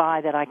nearby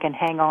that I can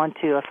hang on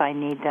to if I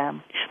need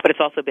them. But it's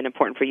also been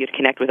important for you to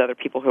connect with other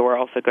people who are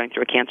also going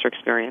through a cancer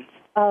experience.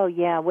 Oh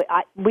yeah,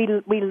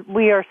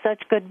 we are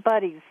such good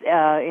buddies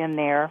in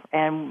there,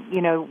 and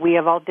we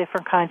have all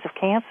different kinds of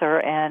cancer,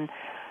 and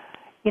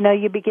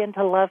you begin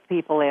to love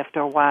people after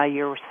a while.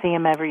 You see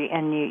them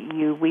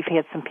we've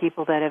had some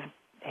people that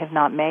have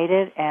not made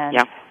it, and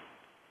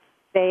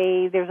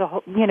there's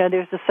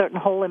a certain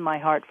hole in my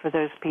heart for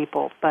those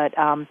people, but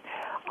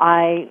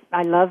I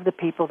love the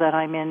people that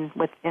I'm in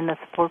the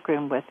support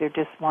group with. They're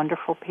just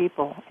wonderful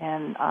people,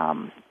 and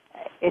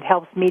it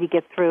helps me to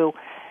get through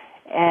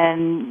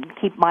and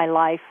keep my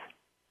life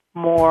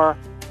more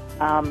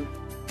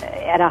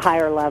at a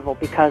higher level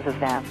because of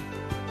them.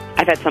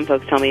 I've had some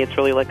folks tell me it's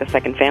really like a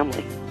second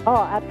family.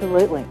 Oh,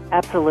 absolutely,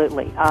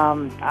 absolutely.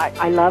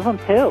 I love them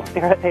too.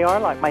 They are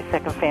like my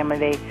second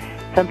family.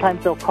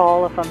 Sometimes they'll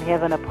call if I'm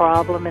having a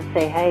problem and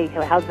say, "Hey,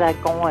 how's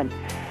that going?"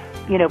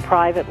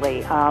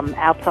 Privately,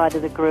 outside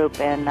of the group,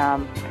 and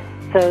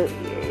so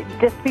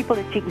just people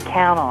that you can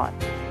count on.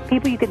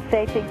 People you can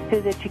say things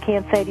to that you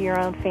can't say to your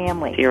own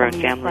family. To your own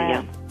family,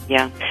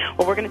 yeah.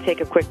 Well, we're going to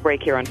take a quick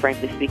break here on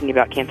Frankly Speaking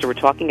About Cancer. We're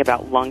talking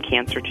about lung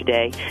cancer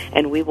today,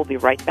 and we will be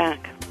right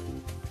back.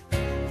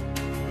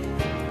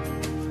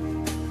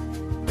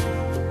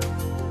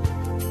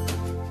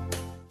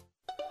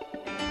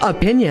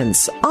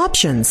 Opinions,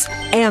 options,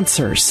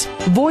 answers.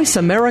 Voice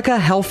America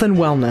Health and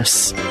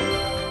Wellness.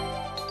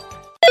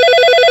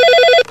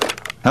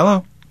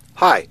 Hello.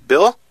 Hi,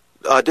 Bill.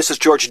 This is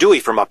George Dewey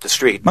from up the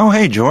street. Oh,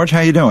 hey, George.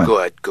 How you doing?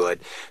 Good.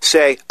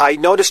 Say, I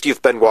noticed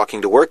you've been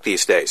walking to work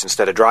these days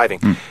instead of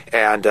driving.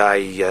 And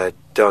I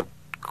don't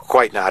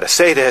quite know how to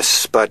say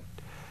this, but...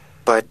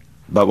 But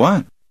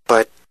what?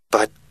 But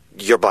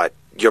your butt.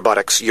 Your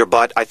buttocks. Your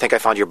butt. I think I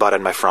found your butt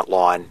on my front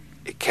lawn.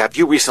 Have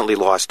you recently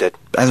lost it?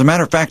 As a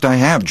matter of fact, I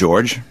have,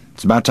 George.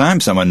 It's about time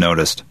someone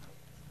noticed.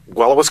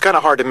 Well, it was kind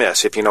of hard to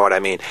miss, if you know what I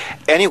mean.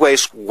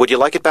 Anyways, would you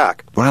like it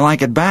back? Would I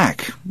like it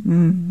back?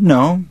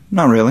 No,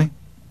 not really.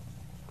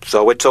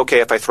 So it's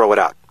okay if I throw it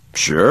out?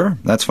 Sure,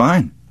 that's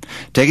fine.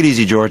 Take it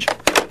easy, George.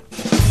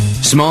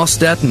 Small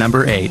step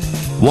number 8.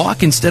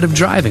 Walk instead of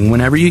driving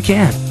whenever you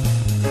can.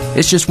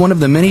 It's just one of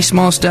the many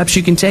small steps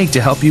you can take to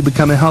help you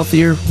become a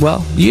healthier,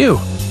 you.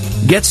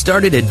 Get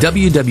started at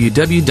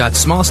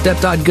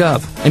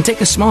www.smallstep.gov and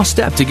take a small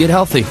step to get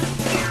healthy.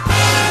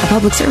 A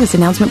public service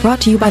announcement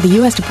brought to you by the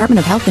U.S. Department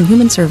of Health and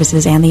Human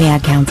Services and the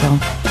Ad Council.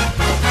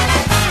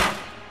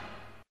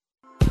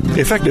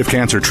 Effective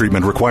cancer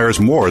treatment requires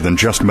more than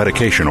just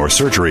medication or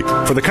surgery.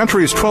 For the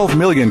country's 12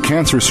 million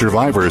cancer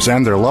survivors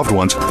and their loved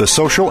ones, the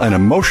social and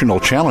emotional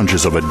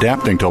challenges of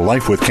adapting to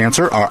life with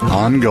cancer are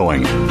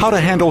ongoing. How to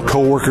handle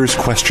coworkers'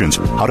 questions,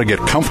 how to get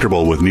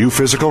comfortable with new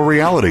physical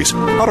realities,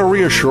 how to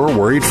reassure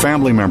worried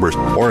family members,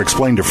 or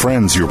explain to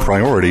friends your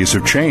priorities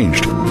have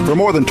changed. For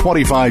more than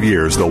 25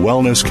 years, the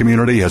wellness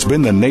community has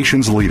been the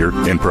nation's leader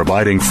in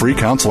providing free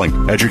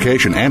counseling,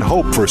 education, and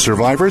hope for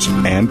survivors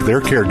and their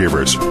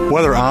caregivers.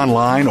 Whether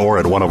online or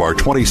at one of our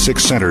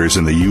 26 centers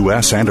in the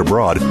U.S. and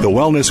abroad, the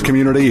wellness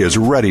community is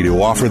ready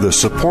to offer the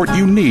support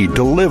you need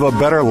to live a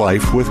better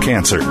life with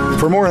cancer.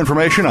 For more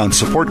information on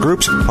support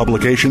groups,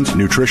 publications,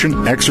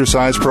 nutrition,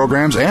 exercise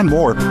programs, and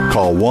more,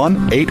 call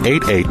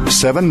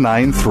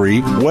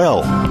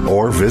 1-888-793-WELL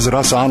or visit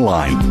us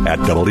online at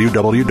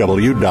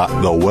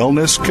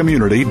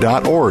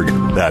www.thewellnesscommunity.org.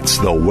 That's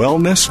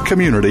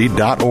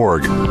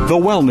thewellnesscommunity.org. The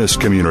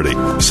Wellness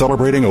Community,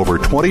 celebrating over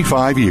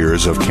 25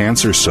 years of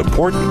cancer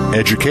support,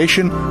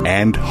 education,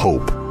 and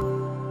hope.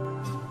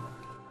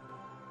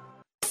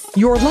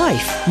 Your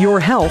life, your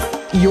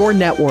health, your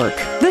network.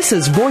 This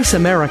is Voice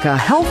America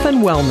Health and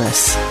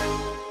Wellness.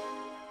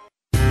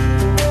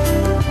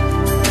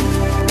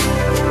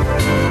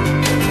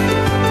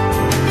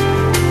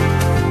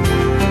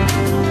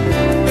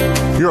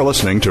 You're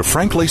listening to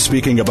Frankly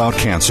Speaking About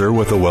Cancer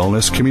with the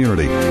Wellness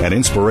Community, an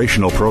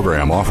inspirational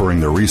program offering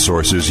the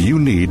resources you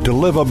need to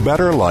live a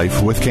better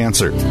life with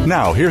cancer.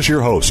 Now, here's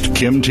your host,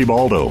 Kim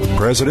Tibaldo,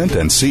 President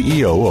and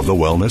CEO of the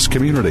Wellness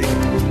Community.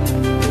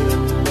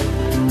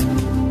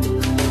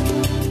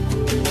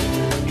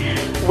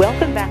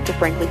 Welcome back to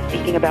Frankly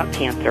Speaking About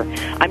Cancer.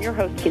 I'm your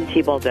host, Kim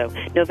Tibaldo.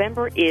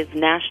 November is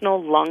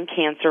National Lung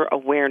Cancer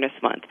Awareness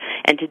Month,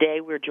 and today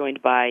we're joined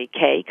by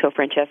Kay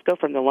Cofrancesco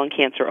from the Lung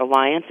Cancer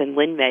Alliance and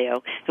Lynn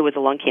Mayo, who is a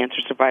lung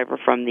cancer survivor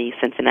from the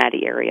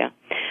Cincinnati area.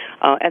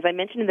 As I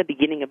mentioned in the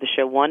beginning of the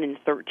show, 1 in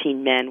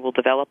 13 men will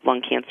develop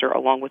lung cancer,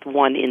 along with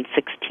 1 in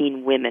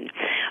 16 women.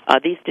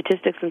 These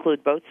statistics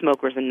include both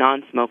smokers and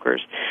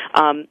non-smokers.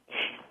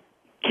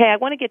 Kay, I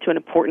want to get to an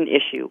important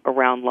issue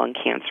around lung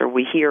cancer.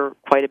 We hear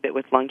quite a bit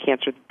with lung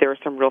cancer that there are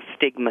some real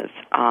stigmas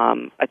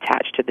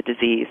attached to the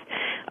disease.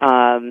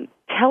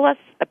 Tell us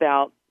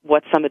about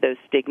what some of those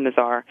stigmas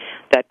are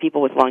that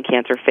people with lung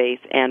cancer face,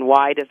 and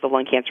why does the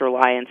Lung Cancer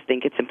Alliance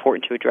think it's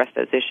important to address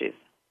those issues?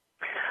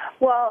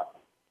 Well,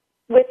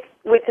 with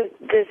the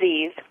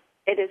disease,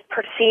 it is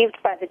perceived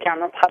by the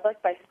general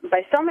public, by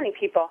so many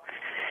people,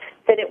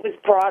 that it was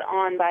brought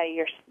on by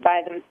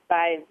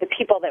the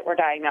people that were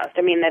diagnosed.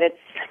 I mean, that it's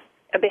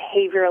a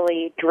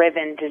behaviorally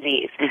driven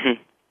disease.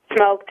 Mm-hmm.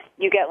 Smoked,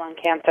 you get lung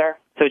cancer.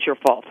 So it's your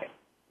fault.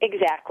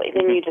 Exactly.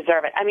 Then you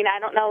deserve it. I mean, I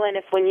don't know, Lynn,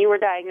 if when you were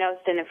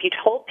diagnosed and if you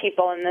told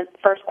people and the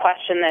first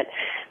question that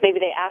maybe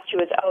they asked you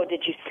was, oh,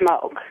 did you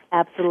smoke?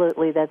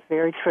 Absolutely. That's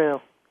very true.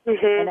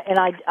 Mm-hmm. And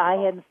I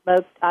hadn't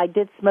smoked. I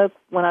did smoke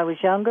when I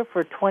was younger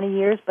for 20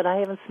 years, but I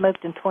haven't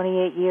smoked in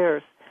 28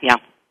 years. Yeah.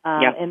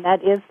 And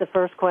that is the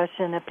first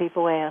question that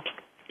people ask.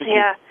 Mm-hmm.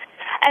 Yeah.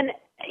 And,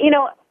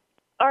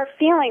 our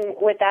feeling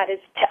with that is,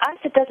 to us,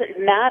 it doesn't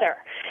matter.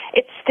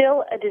 It's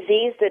still a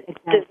disease that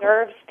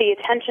deserves the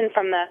attention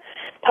from the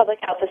public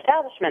health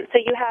establishment. So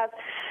you have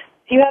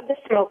you have the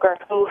smoker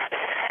who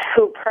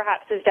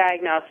perhaps is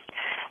diagnosed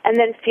and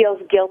then feels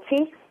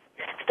guilty,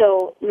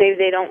 so maybe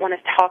they don't want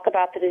to talk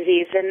about the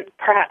disease, and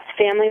perhaps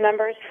family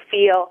members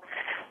feel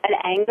an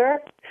anger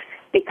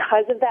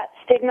because of that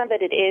stigma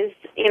that it is,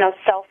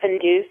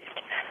 self-induced.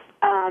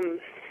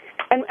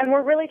 And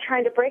we're really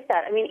trying to break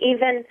that. I mean,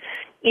 even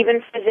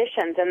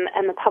physicians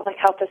and the public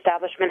health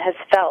establishment has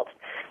felt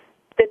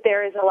that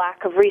there is a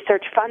lack of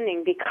research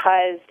funding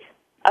because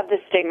of the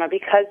stigma,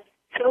 because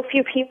so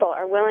few people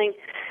are willing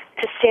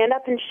to stand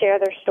up and share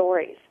their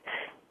stories.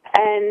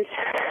 And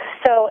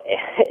so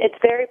it's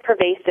very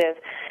pervasive,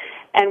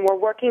 and we're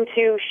working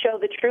to show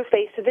the true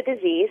face of the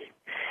disease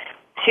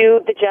to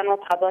the general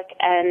public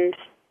and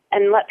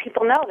let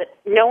people know that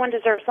no one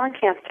deserves lung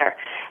cancer.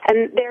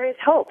 And there is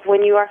hope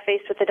when you are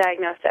faced with a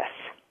diagnosis.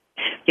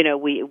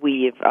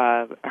 We've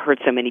heard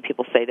so many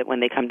people say that when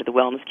they come to the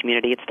wellness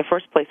community, it's the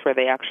first place where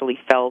they actually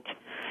felt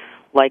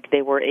like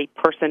they were a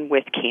person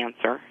with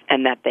cancer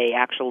and that they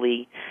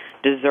actually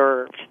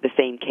deserved the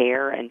same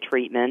care and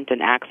treatment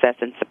and access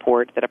and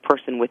support that a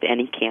person with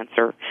any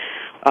cancer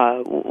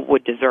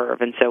would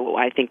deserve. And so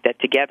I think that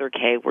together,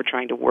 Kay, we're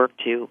trying to work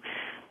to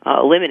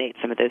eliminate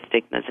some of those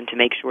stigmas and to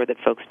make sure that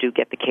folks do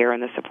get the care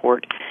and the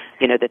support,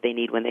 that they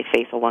need when they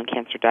face a lung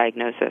cancer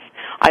diagnosis.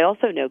 I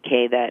also know,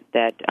 Kay,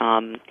 that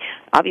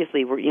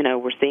obviously we're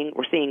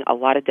seeing a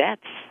lot of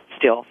deaths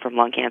still from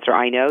lung cancer.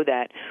 I know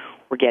that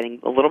we're getting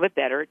a little bit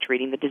better at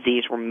treating the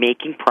disease. We're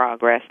making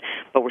progress,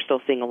 but we're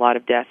still seeing a lot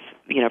of deaths,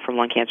 from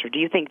lung cancer. Do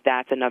you think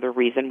that's another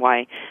reason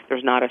why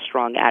there's not a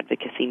strong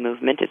advocacy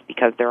movement, is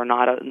because there are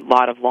not a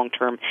lot of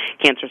long-term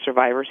cancer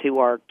survivors who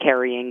are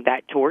carrying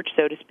that torch,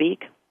 so to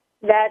speak?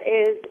 That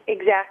is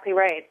exactly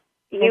right.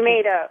 You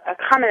made a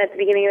comment at the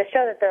beginning of the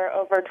show that there are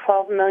over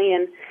 12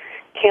 million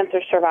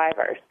cancer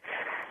survivors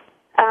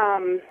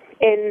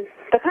in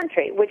the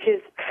country, which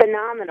is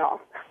phenomenal.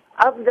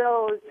 Of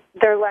those,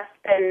 there are less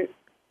than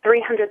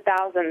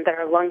 300,000 that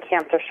are lung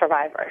cancer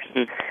survivors.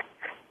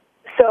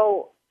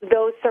 So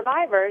those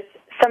survivors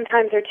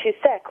sometimes are too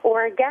sick,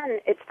 or again,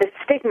 it's the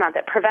stigma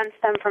that prevents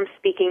them from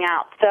speaking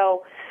out.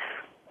 So,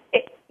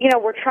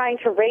 we're trying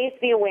to raise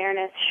the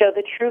awareness, show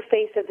the true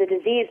face of the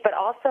disease, but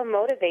also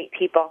motivate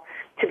people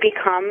to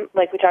become,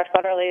 like we talked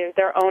about earlier,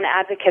 their own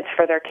advocates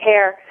for their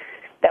care.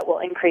 That will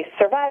increase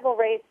survival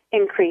rates,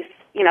 increase,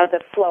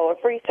 the flow of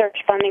research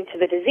funding to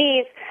the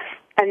disease,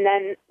 and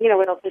then,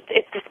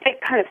 it's this big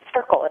kind of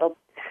circle.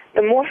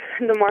 The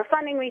more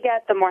funding we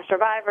get, the more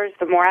survivors,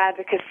 the more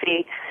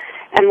advocacy,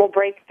 and we'll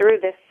break through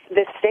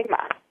this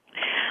stigma.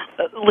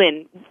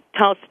 Lynn,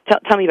 tell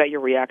me about your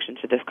reaction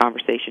to this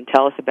conversation.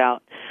 Tell us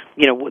about,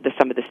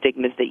 some of the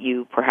stigmas that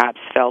you perhaps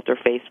felt or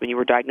faced when you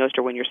were diagnosed,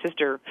 or when your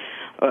sister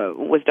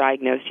was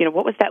diagnosed.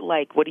 What was that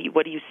like? What do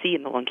you see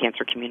in the lung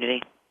cancer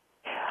community?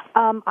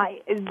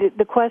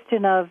 The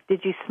question of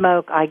did you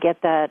smoke? I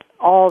get that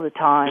all the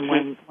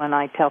time when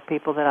I tell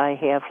people that I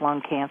have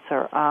lung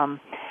cancer.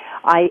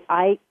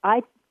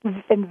 I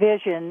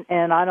envision,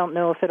 and I don't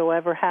know if it'll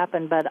ever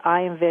happen, but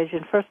I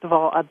envision, first of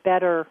all, a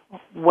better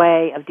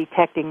way of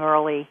detecting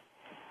early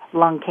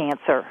lung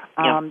cancer,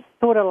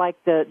 sort of like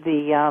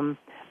the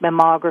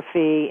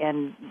mammography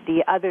and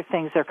the other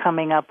things they're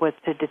coming up with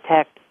to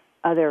detect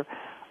other,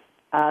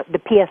 the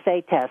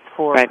PSA test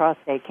for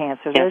prostate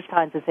cancer, those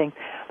kinds of things.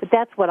 But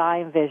that's what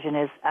I envision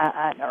is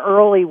an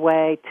early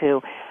way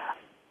to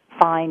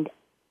find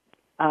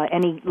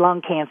any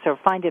lung cancer,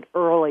 find it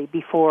early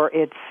before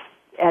it's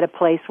at a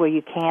place where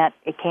you can't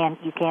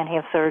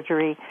have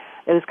surgery,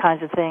 those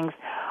kinds of things.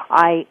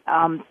 I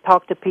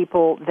talk to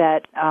people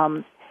that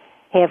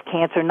have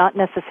cancer, not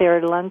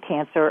necessarily lung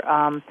cancer.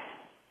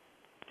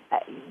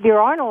 There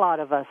aren't a lot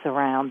of us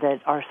around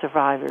that are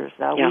survivors.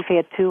 We've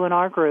had two in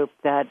our group,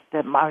 that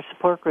our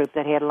support group,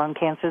 that had lung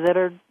cancer that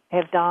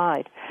have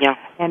died. Yeah.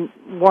 And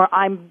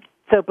I'm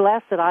so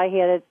blessed that I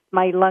had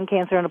my lung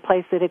cancer in a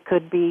place that it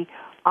could be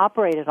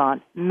operated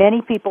on.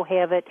 Many people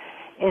have it,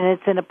 and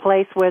it's in a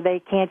place where they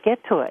can't get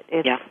to it.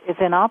 It's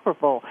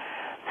inoperable.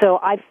 So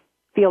I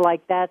feel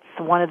like that's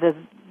one of the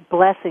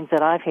blessings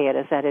that I've had,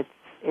 is that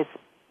it's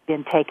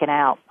been taken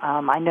out.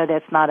 I know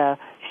that's not a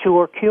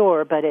sure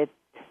cure, but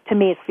to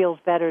me it feels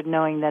better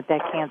knowing that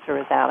cancer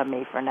is out of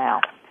me for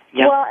now.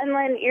 Yeah. Well, and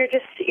Lynn,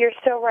 you're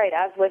so right.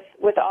 As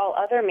with all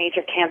other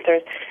major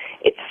cancers,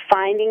 it's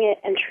finding it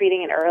and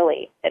treating it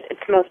early. At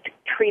its most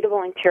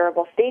treatable and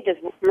curable stages,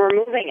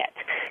 removing it,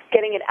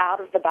 getting it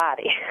out of the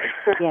body.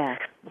 Yeah,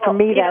 for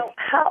me that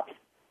helps.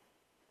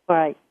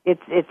 Right.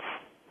 It's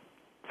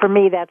for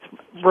me that's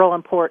real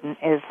important,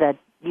 is that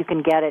you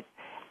can get it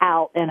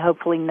out and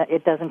hopefully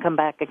it doesn't come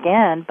back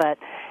again. But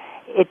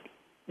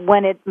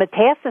when it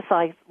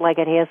metastasizes like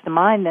it has to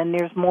mine, then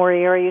there's more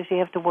areas you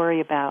have to worry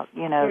about,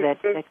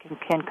 that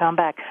can come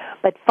back.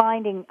 But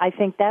I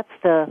think that's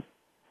the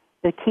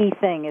key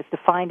thing, is to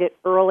find it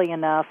early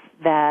enough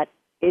that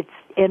it's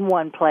in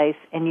one place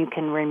and you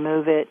can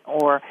remove it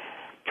or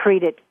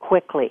treat it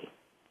quickly.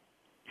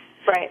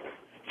 Right.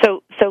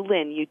 So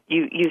Lynn,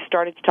 you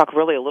started to talk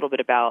really a little bit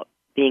about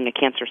being a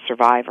cancer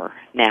survivor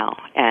now,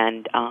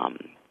 and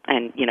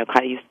and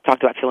kind of you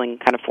talked about feeling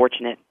kind of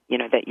fortunate,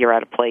 that you're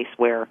at a place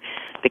where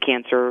the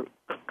cancer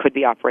could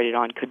be operated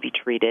on, could be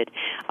treated.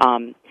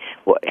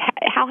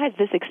 How has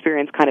this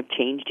experience kind of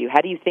changed you?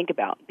 How do you think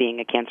about being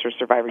a cancer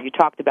survivor? You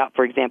talked about,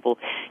 for example,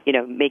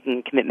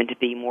 making a commitment to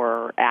be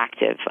more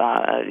active,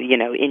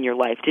 in your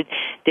life.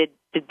 Did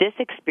this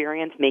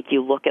experience make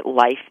you look at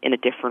life in a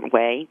different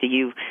way? Do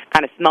you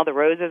kind of smell the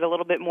roses a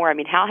little bit more? I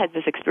mean, how has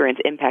this experience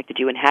impacted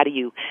you, and how do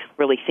you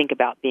really think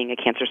about being a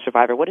cancer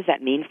survivor? What does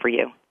that mean for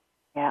you?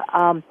 Yeah,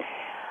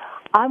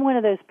 I'm one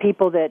of those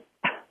people that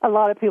a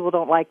lot of people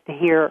don't like to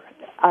hear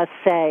us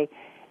say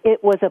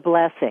it was a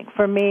blessing.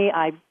 For me,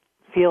 I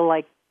feel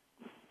like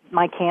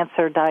my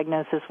cancer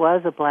diagnosis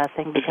was a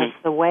blessing because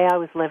the way I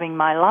was living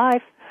my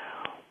life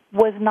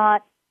was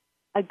not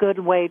a good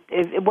way.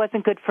 It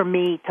wasn't good for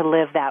me to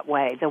live that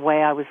way, the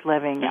way I was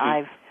living.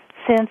 I've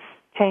since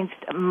changed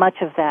much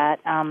of that.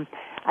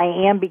 I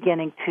am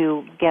beginning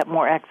to get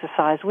more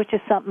exercise, which is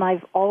something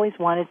I've always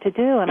wanted to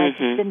do, and I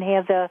just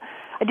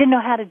I didn't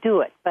know how to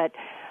do it. But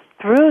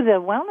through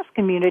the wellness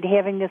community,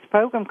 having this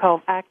program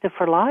called Active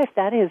for Life,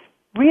 that has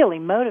really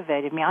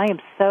motivated me. I am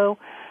so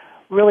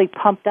really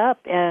pumped up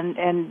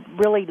and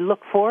really look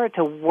forward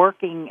to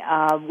walking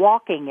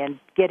and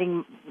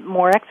getting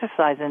more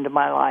exercise into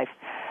my life.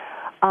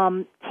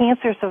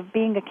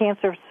 Being a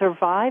cancer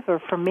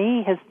survivor for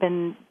me has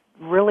been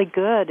really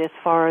good as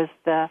far as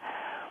the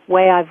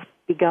way I've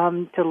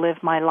begun to live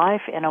my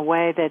life in a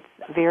way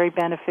that's very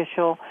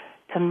beneficial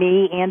to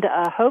me and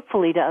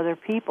hopefully to other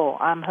people.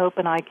 I'm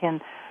hoping I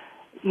can,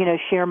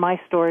 share my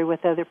story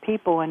with other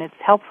people and it's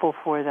helpful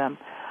for them.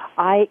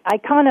 I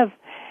kind of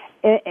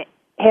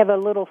have a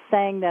little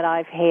saying that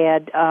I've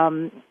had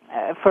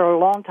for a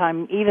long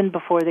time, even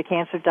before the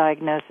cancer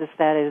diagnosis,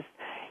 that is,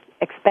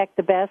 expect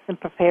the best and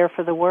prepare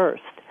for the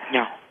worst.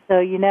 Yeah. So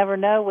you never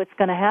know what's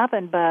going to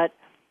happen, but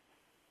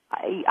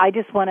I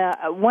just want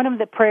to, one of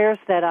the prayers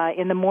that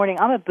in the morning,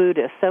 I'm a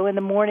Buddhist, so in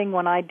the morning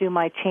when I do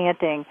my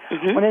chanting,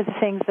 one of the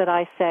things that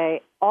I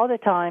say all the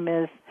time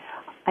is,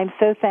 I'm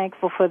so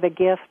thankful for the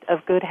gift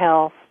of good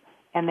health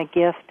and the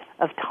gift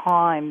of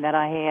time that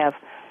I have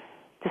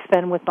to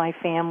spend with my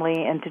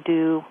family and to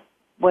do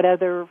what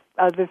other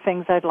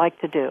things I'd like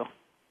to do.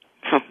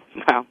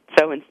 Wow,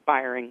 so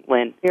inspiring,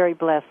 Lynn. Very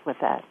blessed with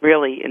that.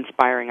 Really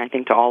inspiring, I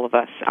think, to all of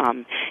us.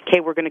 Kay,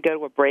 we're going to go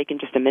to a break in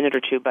just a minute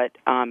or two, but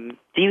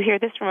do you hear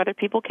this from other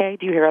people, Kay?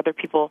 Do you hear other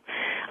people?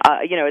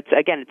 I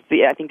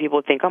think people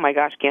would think, oh, my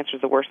gosh, cancer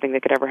is the worst thing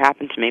that could ever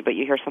happen to me, but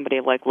you hear somebody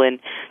like Lynn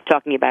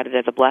talking about it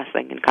as a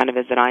blessing and kind of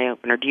as an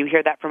eye-opener. Do you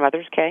hear that from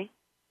others, Kay?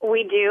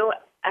 We do,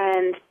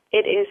 and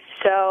it is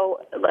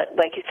so,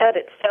 like you said,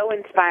 it's so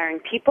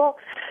inspiring. People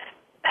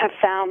have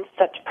found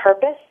such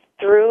purpose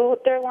through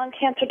their lung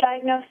cancer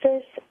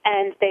diagnosis,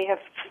 and they have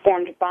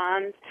formed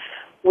bonds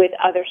with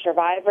other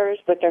survivors,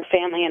 with their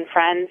family and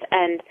friends,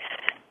 and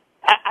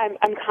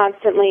I'm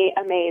constantly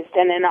amazed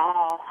and in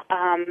awe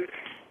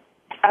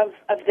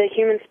of the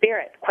human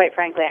spirit, quite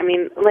frankly. I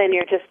mean, Lynn,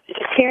 you're just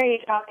hearing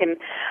you talk and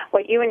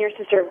what you and your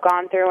sister have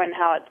gone through and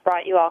how it's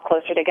brought you all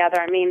closer together.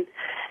 I mean,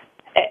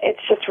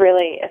 it's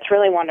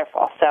really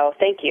wonderful. So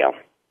thank you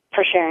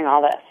for sharing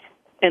all this.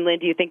 And Lynn,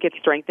 do you think it's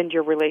strengthened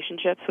your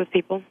relationships with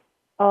people?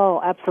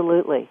 Oh,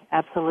 absolutely,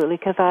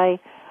 because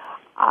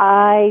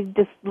I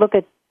just look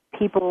at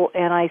people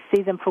and I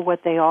see them for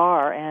what they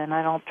are, and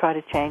I don't try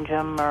to change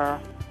them. Or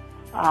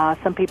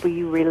some people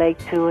you relate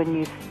to,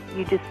 and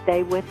you just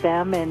stay with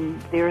them,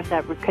 and there's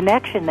that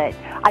connection that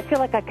I feel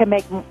like I can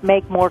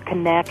make more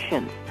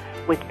connections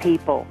with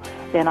people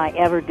than I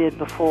ever did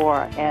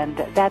before, and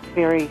that's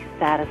very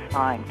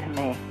satisfying to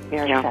me.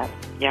 Very satisfying.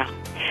 Yeah.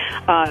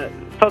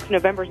 Folks,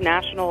 November's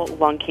National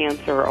Lung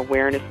Cancer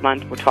Awareness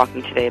Month. We're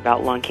talking today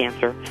about lung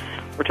cancer.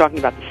 We're talking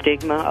about the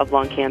stigma of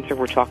lung cancer.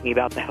 We're talking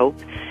about the hope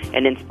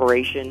and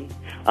inspiration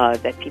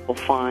that people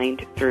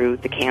find through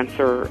the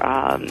cancer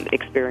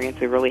experience.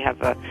 We really have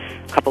a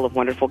couple of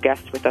wonderful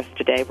guests with us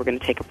today. We're going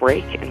to take a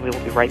break, and we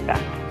will be right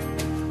back.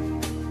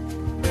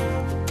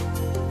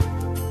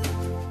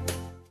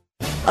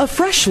 A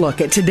fresh look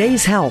at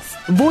today's health.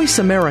 Voice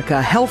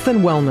America Health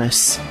and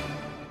Wellness.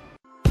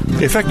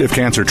 Effective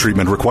cancer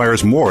treatment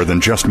requires more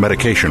than just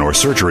medication or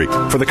surgery.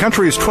 For the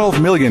country's 12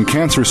 million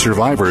cancer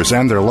survivors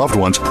and their loved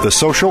ones, the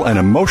social and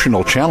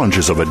emotional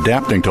challenges of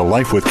adapting to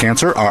life with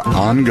cancer are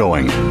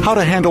ongoing. How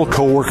to handle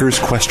coworkers'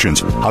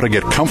 questions, how to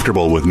get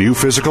comfortable with new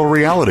physical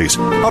realities,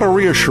 how to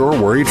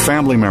reassure worried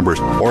family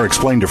members, or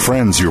explain to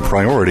friends your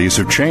priorities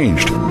have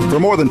changed. For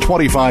more than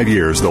 25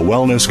 years, the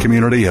wellness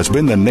community has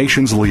been the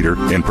nation's leader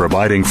in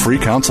providing free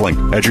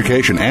counseling,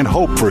 education, and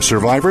hope for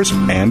survivors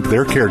and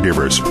their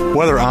caregivers.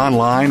 Whether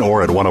online online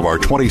or at one of our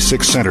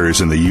 26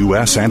 centers in the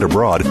U.S. and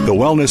abroad, the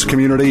Wellness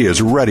Community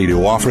is ready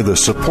to offer the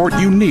support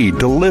you need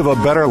to live a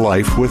better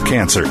life with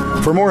cancer.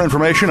 For more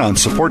information on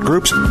support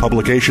groups,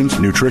 publications,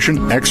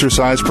 nutrition,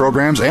 exercise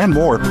programs, and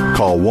more,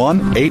 call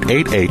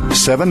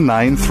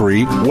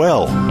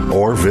 1-888-793-WELL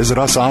or visit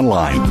us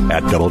online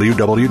at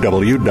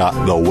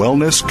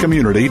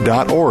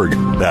www.thewellnesscommunity.org.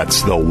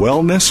 That's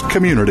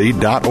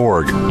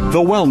thewellnesscommunity.org.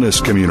 The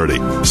Wellness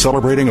Community,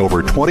 celebrating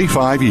over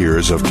 25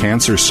 years of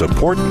cancer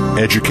support,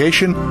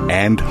 education,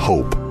 and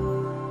hope.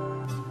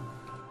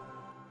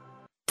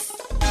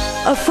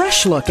 A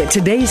fresh look at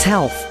today's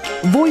health.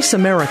 Voice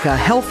America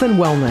Health and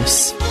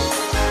Wellness.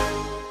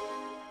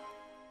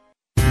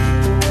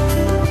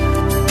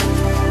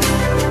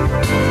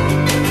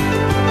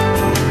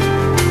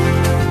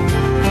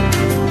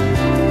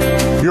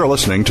 You're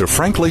listening to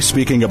Frankly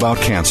Speaking About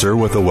Cancer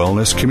with the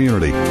Wellness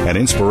Community, an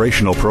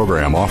inspirational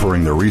program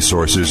offering the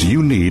resources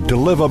you need to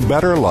live a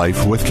better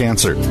life with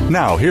cancer.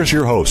 Now, here's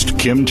your host,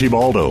 Kim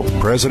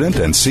Tibaldo, President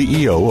and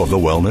CEO of the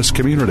Wellness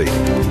Community.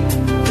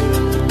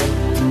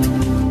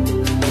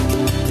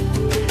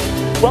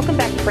 Welcome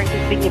back to Frankly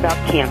Speaking About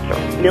Cancer.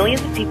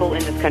 Millions of people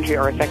in this country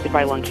are affected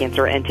by lung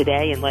cancer, and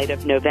today, in light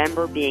of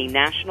November being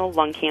National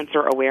Lung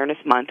Cancer Awareness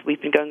Month,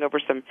 we've been going over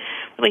some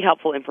really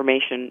helpful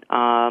information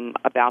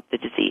about the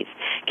disease.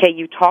 Kay,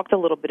 you talked a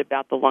little bit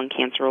about the Lung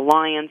Cancer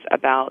Alliance,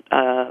 about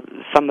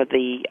some of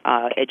the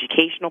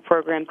educational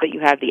programs that you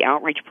have, the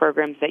outreach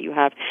programs that you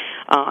have.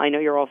 I know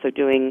you're also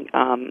doing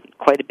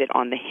quite a bit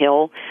on the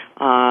Hill.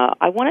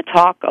 I want to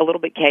talk a little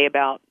bit, Kay,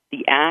 about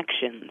the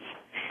actions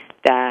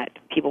that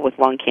people with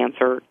lung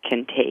cancer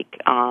can take,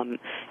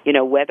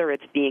 whether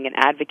it's being an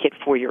advocate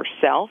for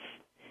yourself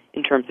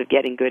in terms of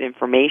getting good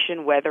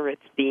information, whether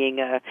it's being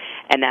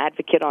an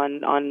advocate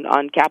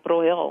on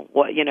Capitol Hill.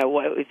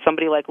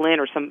 Somebody like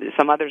Lynn or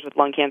some others with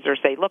lung cancer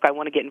say, look, I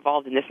want to get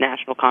involved in this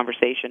national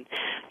conversation.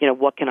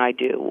 What can I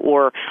do?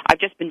 Or I've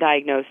just been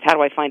diagnosed. How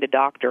do I find a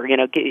doctor?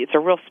 It's a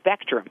real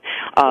spectrum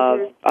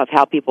of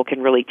how people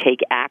can really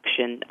take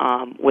action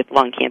with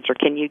lung cancer.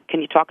 Can you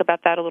talk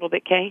about that a little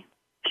bit, Kay?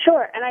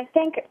 Sure, and I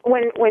think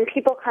when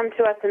people come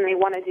to us and they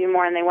want to do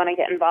more and they want to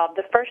get involved,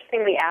 the first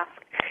thing we ask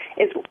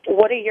is,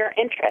 what are your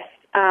interests?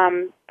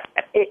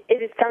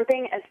 It is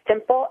something as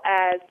simple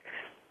as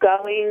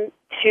going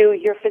to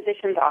your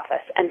physician's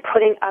office and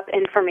putting up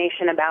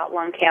information about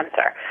lung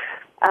cancer.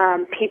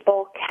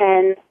 People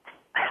can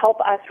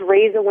help us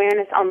raise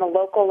awareness on the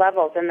local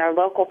levels in their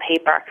local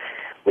paper.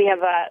 We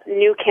have a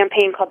new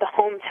campaign called the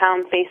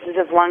Hometown Faces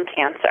of Lung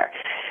Cancer.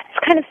 It's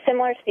kind of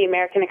similar to the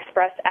American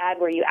Express ad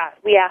where we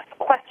ask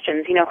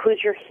questions,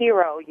 who's your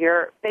hero,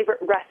 your favorite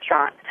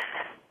restaurant,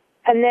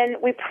 and then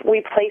we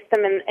place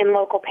them in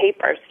local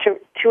papers to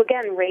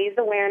again raise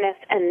awareness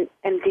and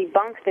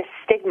debunk this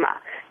stigma,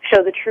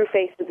 show the true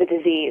face of the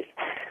disease.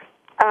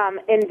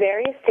 In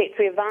various states,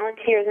 we have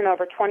volunteers in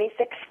over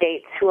 26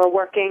 states who are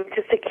working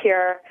to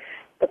secure.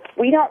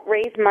 We don't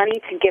raise money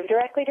to give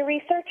directly to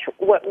research.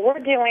 What we're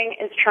doing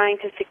is trying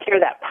to secure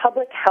that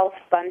public health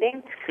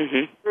funding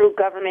through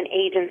government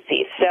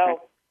agencies.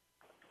 So,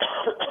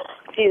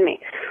 excuse me,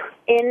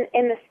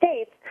 in the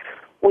states,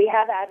 we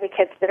have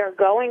advocates that are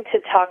going to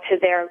talk to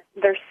their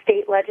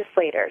state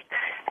legislators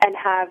and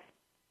have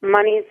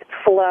monies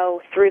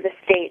flow through the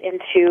state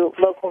into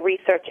local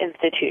research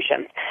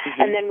institutions.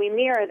 And then we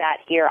mirror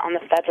that here on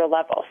the federal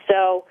level.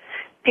 So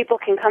people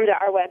can come to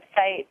our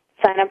website,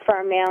 sign up for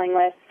our mailing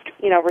list,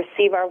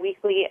 receive our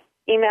weekly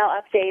email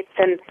updates,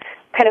 and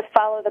kind of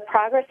follow the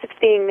progress that's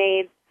being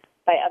made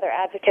by other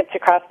advocates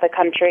across the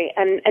country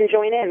and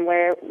join in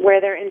where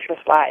their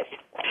interest lies.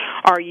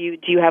 Do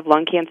you have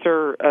lung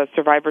cancer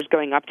survivors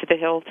going up to the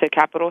Hill, to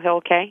Capitol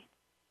Hill, Kay?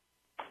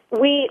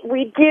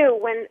 We do.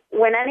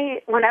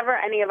 Whenever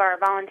any of our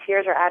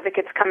volunteers or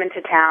advocates come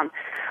into town,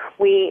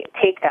 we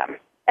take them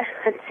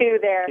to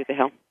their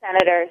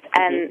senators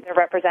and their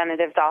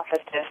representatives'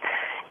 offices,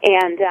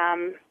 and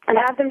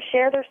have them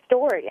share their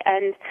story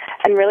and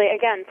really,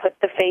 again, put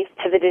the face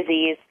to the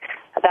disease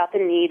about the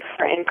need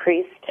for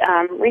increased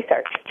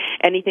research.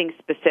 Anything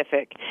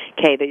specific,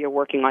 Kay, that you're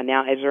working on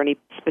now? Is there any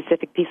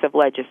specific piece of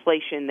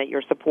legislation that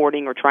you're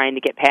supporting or trying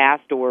to get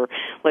passed, or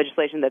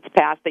legislation that's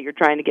passed that you're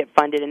trying to get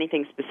funded?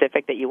 Anything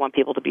specific that you want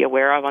people to be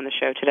aware of on the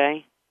show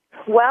today?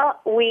 Well,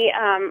 we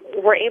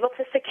were able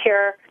to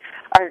secure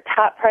our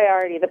top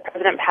priority. The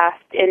President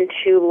passed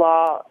into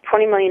law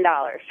 $20 million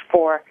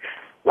for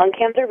lung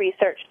cancer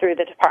research through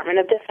the Department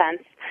of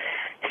Defense.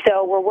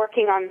 So we're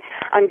working on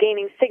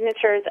gaining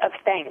signatures of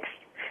thanks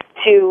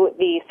to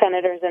the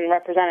senators and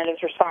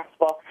representatives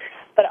responsible.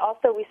 But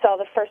also we saw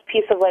the first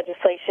piece of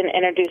legislation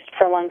introduced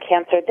for lung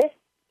cancer this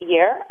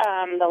year,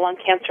 the Lung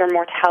Cancer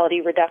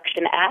Mortality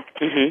Reduction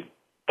Act.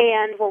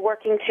 And we're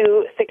working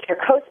to secure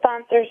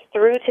co-sponsors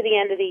through to the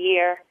end of the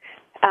year,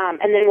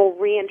 and then we'll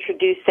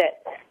reintroduce it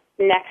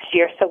next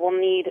year. So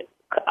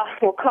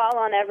we'll call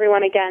on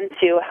everyone again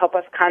to help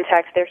us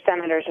contact their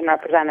senators and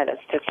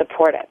representatives to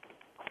support it.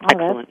 Oh,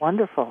 excellent. That's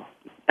wonderful.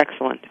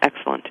 Excellent.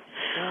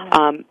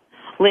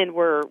 Lynn,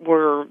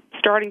 we're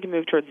starting to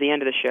move towards the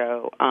end of the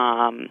show,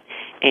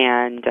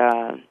 and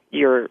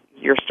your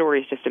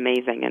story is just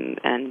amazing,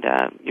 and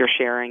your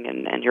sharing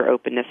and your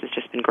openness has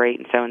just been great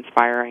and so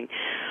inspiring.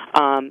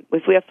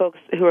 If we have folks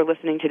who are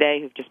listening today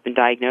who've just been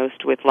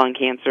diagnosed with lung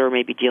cancer,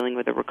 maybe dealing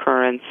with a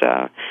recurrence,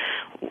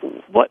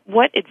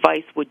 what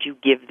advice would you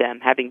give them,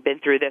 having been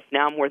through this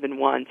now more than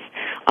once?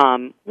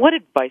 What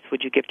advice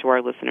would you give to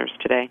our listeners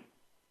today?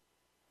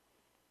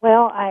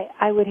 Well,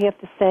 I would have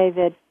to say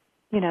that,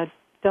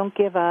 don't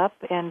give up,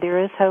 and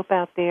there is hope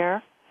out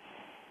there.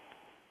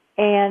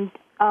 And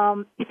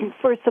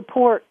for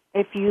support,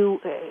 if you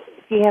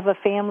have a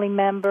family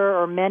member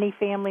or many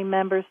family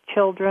members,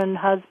 children,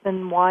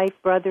 husband, wife,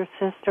 brother,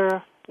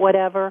 sister,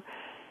 whatever,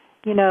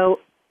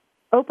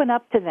 open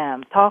up to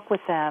them, talk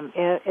with them.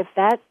 If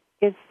that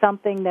is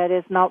something that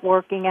is not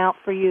working out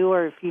for you,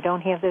 or if you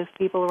don't have those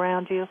people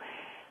around you,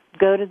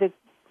 go to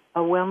a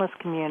wellness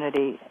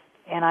community,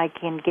 and I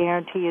can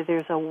guarantee you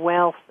there's a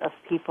wealth of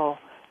people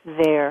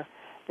there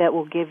that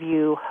will give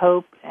you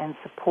hope and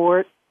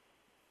support,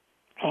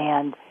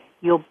 and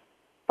you'll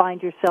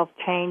find yourself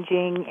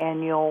changing,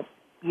 and you'll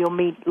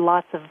meet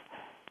lots of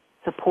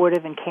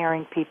supportive and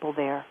caring people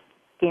there,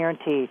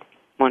 guaranteed.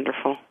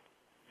 Wonderful.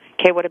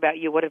 Kay, what about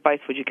you? What advice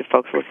would you give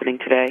folks listening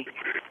today?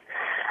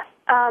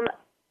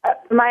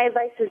 My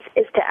advice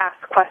is to ask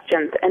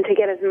questions and to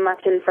get as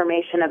much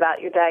information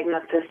about your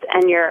diagnosis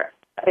and your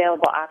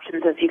available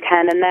options as you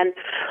can. And then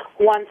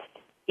once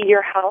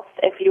your health,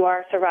 if you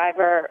are a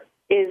survivor,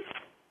 is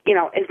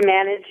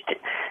managed,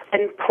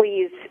 then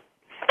please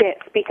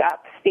speak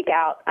up, speak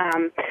out,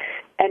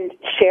 and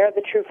share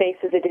the true face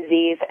of the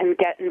disease and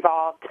get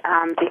involved,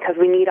 because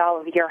we need all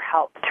of your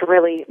help to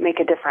really make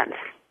a difference.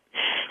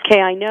 Kay,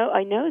 I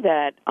know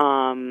that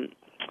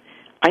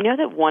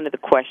one of the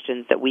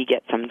questions that we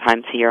get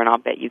sometimes here, and I'll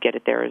bet you get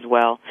it there as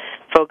well,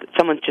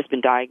 someone's just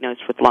been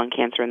diagnosed with lung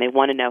cancer, and they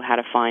want to know how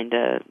to find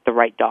the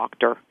right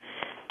doctor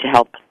to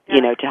help,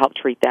 to help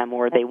treat them,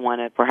 or they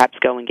want to perhaps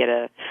go and get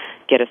a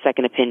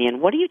second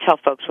opinion. What do you tell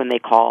folks when they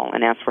call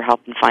and ask for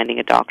help in finding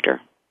a doctor?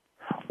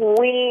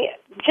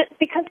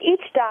 Because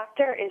each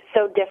doctor is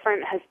so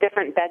different, has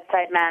different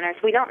bedside manners,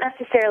 we don't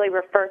necessarily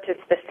refer to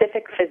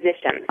specific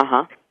physicians.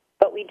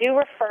 But we do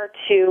refer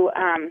to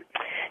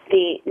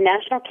the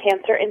National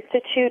Cancer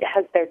Institute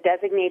has their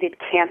designated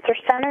cancer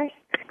centers,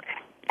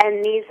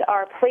 and these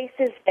are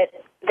places that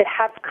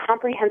have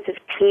comprehensive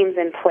teams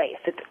in place.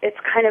 It's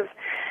kind of,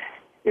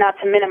 not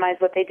to minimize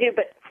what they do,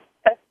 but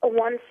a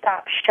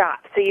one-stop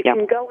shop. So you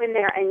can go in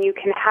there and you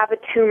can have a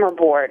tumor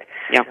board,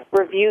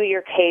 review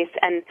your case,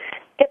 and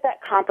get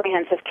that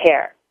comprehensive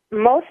care.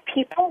 Most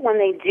people, when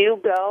they do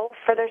go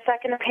for their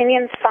second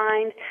opinions,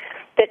 find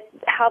that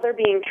how they're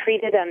being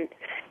treated in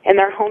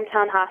their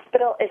hometown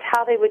hospital is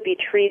how they would be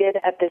treated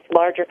at this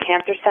larger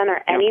cancer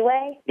center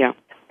anyway.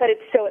 But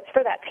it's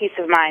for that peace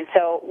of mind.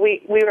 So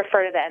we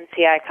refer to the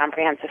NCI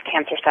Comprehensive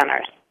Cancer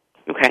Centers.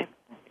 Okay.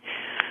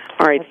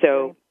 All right,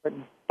 so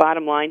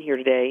bottom line here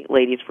today,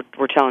 ladies,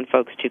 we're telling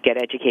folks to get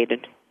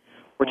educated.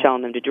 We're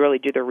telling them to really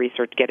do their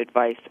research, get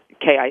advice.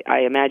 Kay, I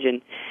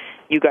imagine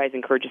you guys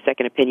encourage a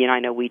second opinion. I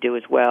know we do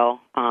as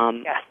well.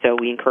 So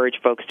we encourage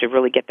folks to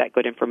really get that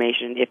good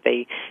information. If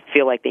they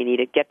feel like they need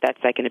it, get that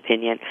second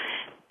opinion.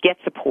 Get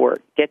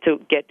support. Get to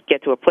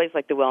a place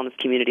like the Wellness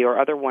Community or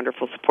other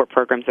wonderful support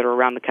programs that are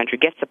around the country.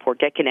 Get support.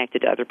 Get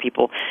connected to other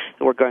people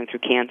who are going through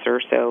cancer,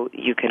 so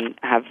you can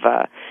have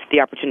the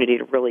opportunity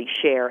to really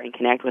share and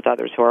connect with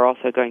others who are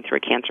also going through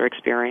a cancer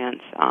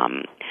experience.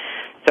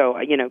 So,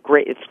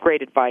 great. It's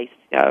great advice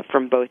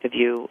from both of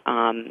you.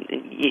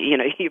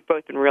 You've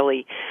both been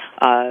really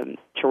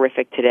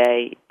terrific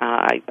today.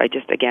 I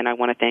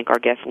want to thank our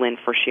guest, Lynn,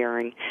 for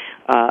sharing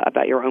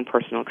about your own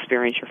personal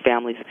experience, your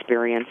family's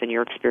experience, and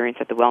your experience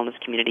at the Wellness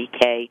Community.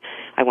 Kay,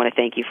 I want to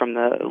thank you from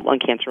the Lung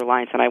Cancer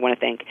Alliance, and I want to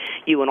thank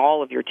you and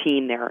all of your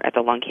team there at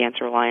the Lung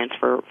Cancer Alliance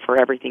for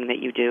everything that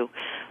you do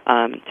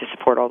to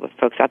support all the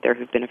folks out there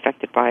who've been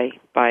affected by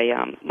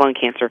lung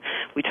cancer.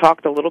 We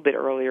talked a little bit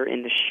earlier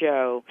in the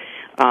show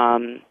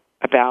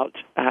about,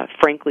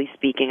 frankly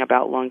speaking,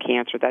 about lung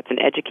cancer. That's an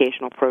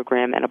educational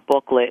program and a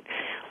booklet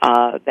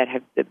that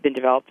have been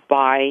developed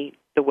by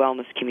the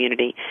Wellness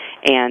Community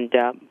and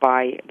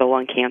by the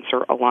Lung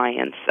Cancer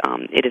Alliance.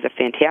 It is a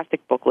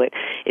fantastic booklet.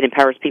 It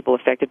empowers people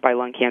affected by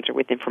lung cancer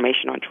with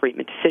information on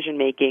treatment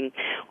decision-making,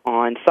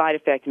 on side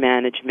effect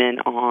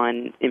management,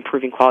 on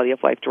improving quality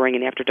of life during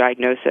and after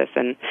diagnosis.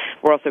 And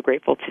we're also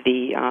grateful to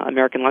the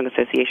American Lung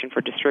Association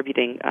for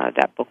distributing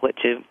that booklet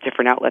to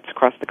different outlets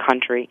across the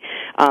country.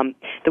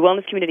 The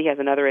Wellness Community has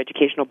another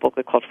educational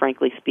booklet called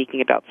Frankly Speaking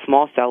About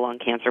Small Cell Lung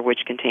Cancer,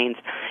 which contains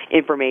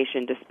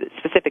information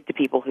specific to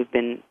people who've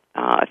been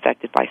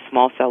affected by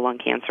small cell lung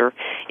cancer,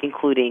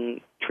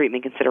 including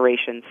treatment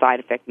considerations, side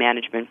effect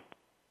management.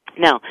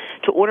 Now,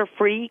 to order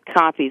free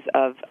copies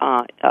of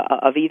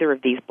either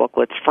of these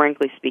booklets,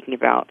 Frankly Speaking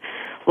About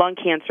Lung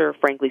Cancer,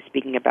 Frankly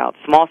Speaking About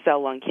Small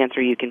Cell Lung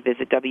Cancer, you can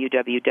visit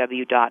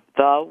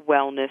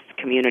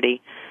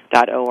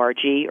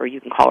www.thewellnesscommunity.org, or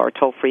you can call our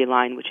toll-free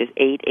line, which is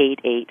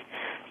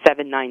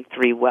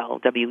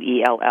 888-793-WELL,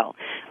 WELL.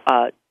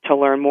 to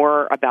learn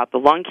more about the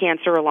Lung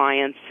Cancer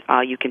Alliance,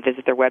 you can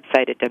visit their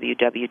website at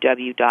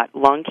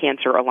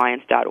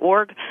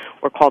www.lungcanceralliance.org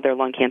or call their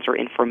lung cancer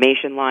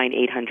information line,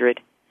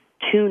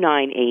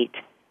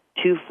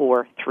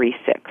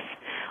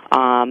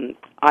 800-298-2436.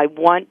 I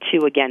want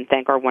to, again,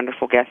 thank our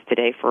wonderful guests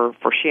today for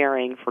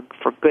sharing, for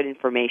good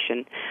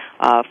information,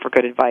 for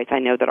good advice. I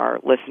know that our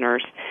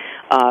listeners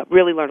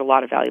really learned a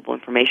lot of valuable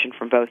information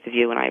from both of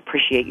you, and I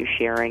appreciate you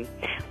sharing.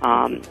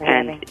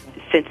 And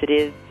since it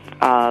is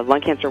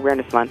Lung Cancer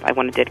Awareness Month, I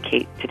want to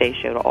dedicate today's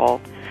show to all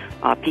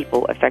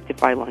people affected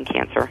by lung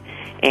cancer.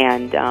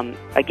 And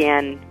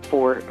again,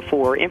 for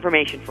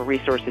information, for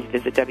resources,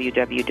 visit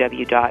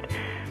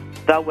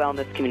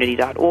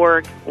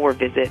www.thewellnesscommunity.org or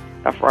visit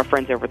our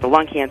friends over at the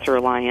Lung Cancer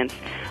Alliance,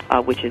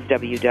 which is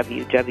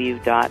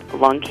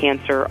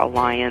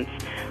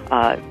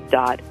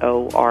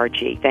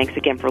www.lungcanceralliance.org. Thanks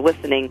again for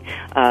listening.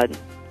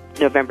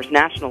 November's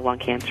National Lung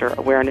Cancer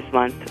Awareness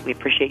Month. We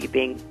appreciate you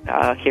being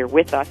here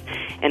with us.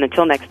 And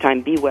until next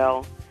time, be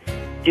well,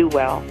 do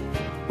well,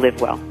 live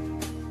well.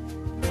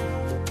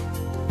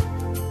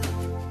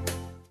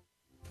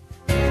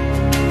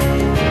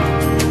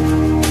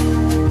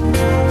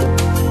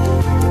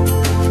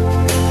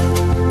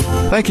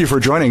 Thank you for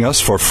joining us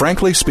for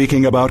Frankly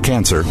Speaking About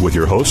Cancer with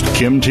your host,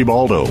 Kim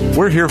Tibaldo.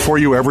 We're here for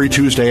you every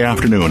Tuesday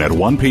afternoon at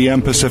 1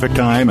 p.m. Pacific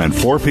Time and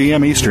 4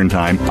 p.m. Eastern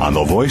Time on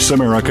the Voice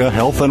America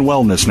Health and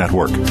Wellness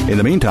Network. In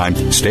the meantime,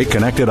 stay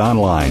connected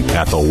online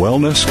at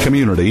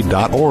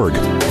thewellnesscommunity.org.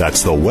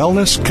 That's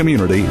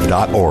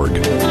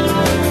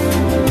thewellnesscommunity.org.